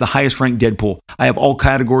Deadpool and I have the highest-ranked Deadpool. I have all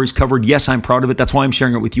categories covered. Yes, I'm proud of it. That's why I'm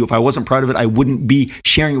sharing it with you. If I wasn't proud of it, I wouldn't be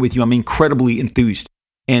sharing it with you. I'm incredibly enthused.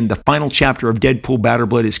 And the final chapter of Deadpool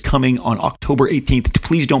Batterblood is coming on October 18th.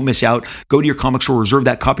 Please don't miss out. Go to your comic store, reserve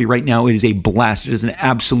that copy right now. It is a blast. It is an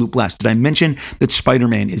absolute blast. Did I mention that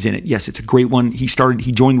Spider-Man is in it? Yes, it's a great one. He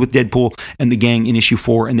joined with Deadpool and the gang in issue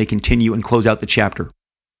 4, and they continue and close out the chapter.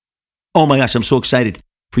 Oh my gosh, I'm so excited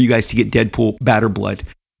for you guys to get Deadpool Batterblood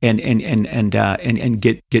and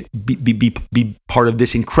be part of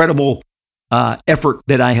this incredible effort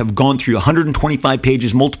that I have gone through. 125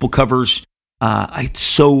 pages, multiple covers. I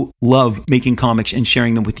so love making comics and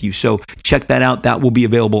sharing them with you. So check that out. That will be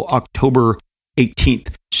available October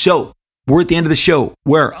 18th. So we're at the end of the show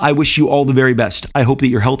where I wish you all the very best. I hope that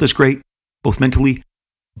your health is great,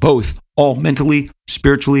 all mentally,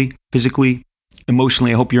 spiritually, physically,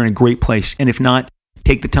 emotionally. I hope you're in a great place. And if not,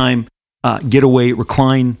 take the time, get away,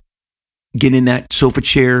 recline, get in that sofa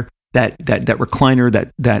chair, that recliner,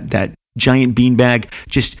 that giant beanbag.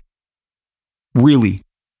 Just really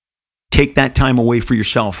take that time away for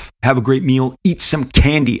yourself. Have a great meal. Eat some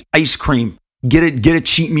candy, ice cream. Get a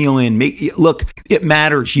cheat meal in. Look, it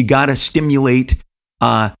matters. You got to stimulate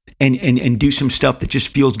and do some stuff that just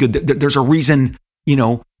feels good. There's a reason,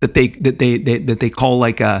 that they call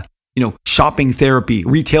shopping therapy,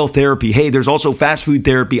 retail therapy. Hey, there's also fast food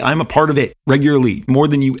therapy. I'm a part of it regularly, more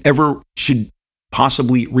than you ever should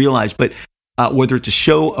possibly realize. But whether it's a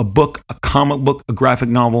show, a book, a comic book, a graphic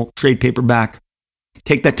novel, trade paperback,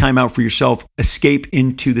 take that time out for yourself. Escape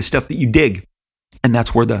into the stuff that you dig. And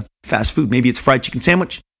that's where the fast food, maybe it's a fried chicken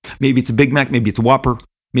sandwich, maybe it's a Big Mac, maybe it's a Whopper,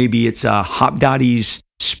 maybe it's a Hop Dottie's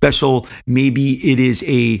special, maybe it is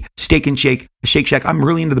a Steak and Shake, a Shake Shack. I'm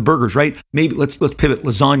really into the burgers, right? Maybe let's pivot.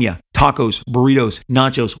 Lasagna, tacos, burritos,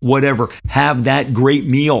 nachos, whatever. Have that great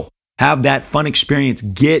meal. Have that fun experience.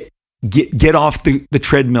 Get off the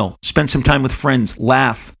treadmill. Spend some time with friends.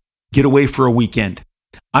 Laugh. Get away for a weekend.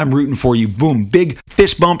 I'm rooting for you. Boom. Big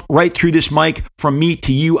fist bump right through this mic from me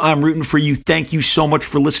to you. I'm rooting for you. Thank you so much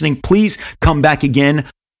for listening. Please come back again.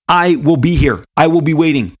 I will be here. I will be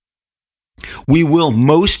waiting. We will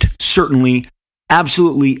most certainly,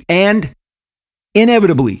 absolutely, and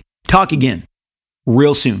inevitably talk again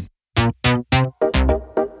real soon.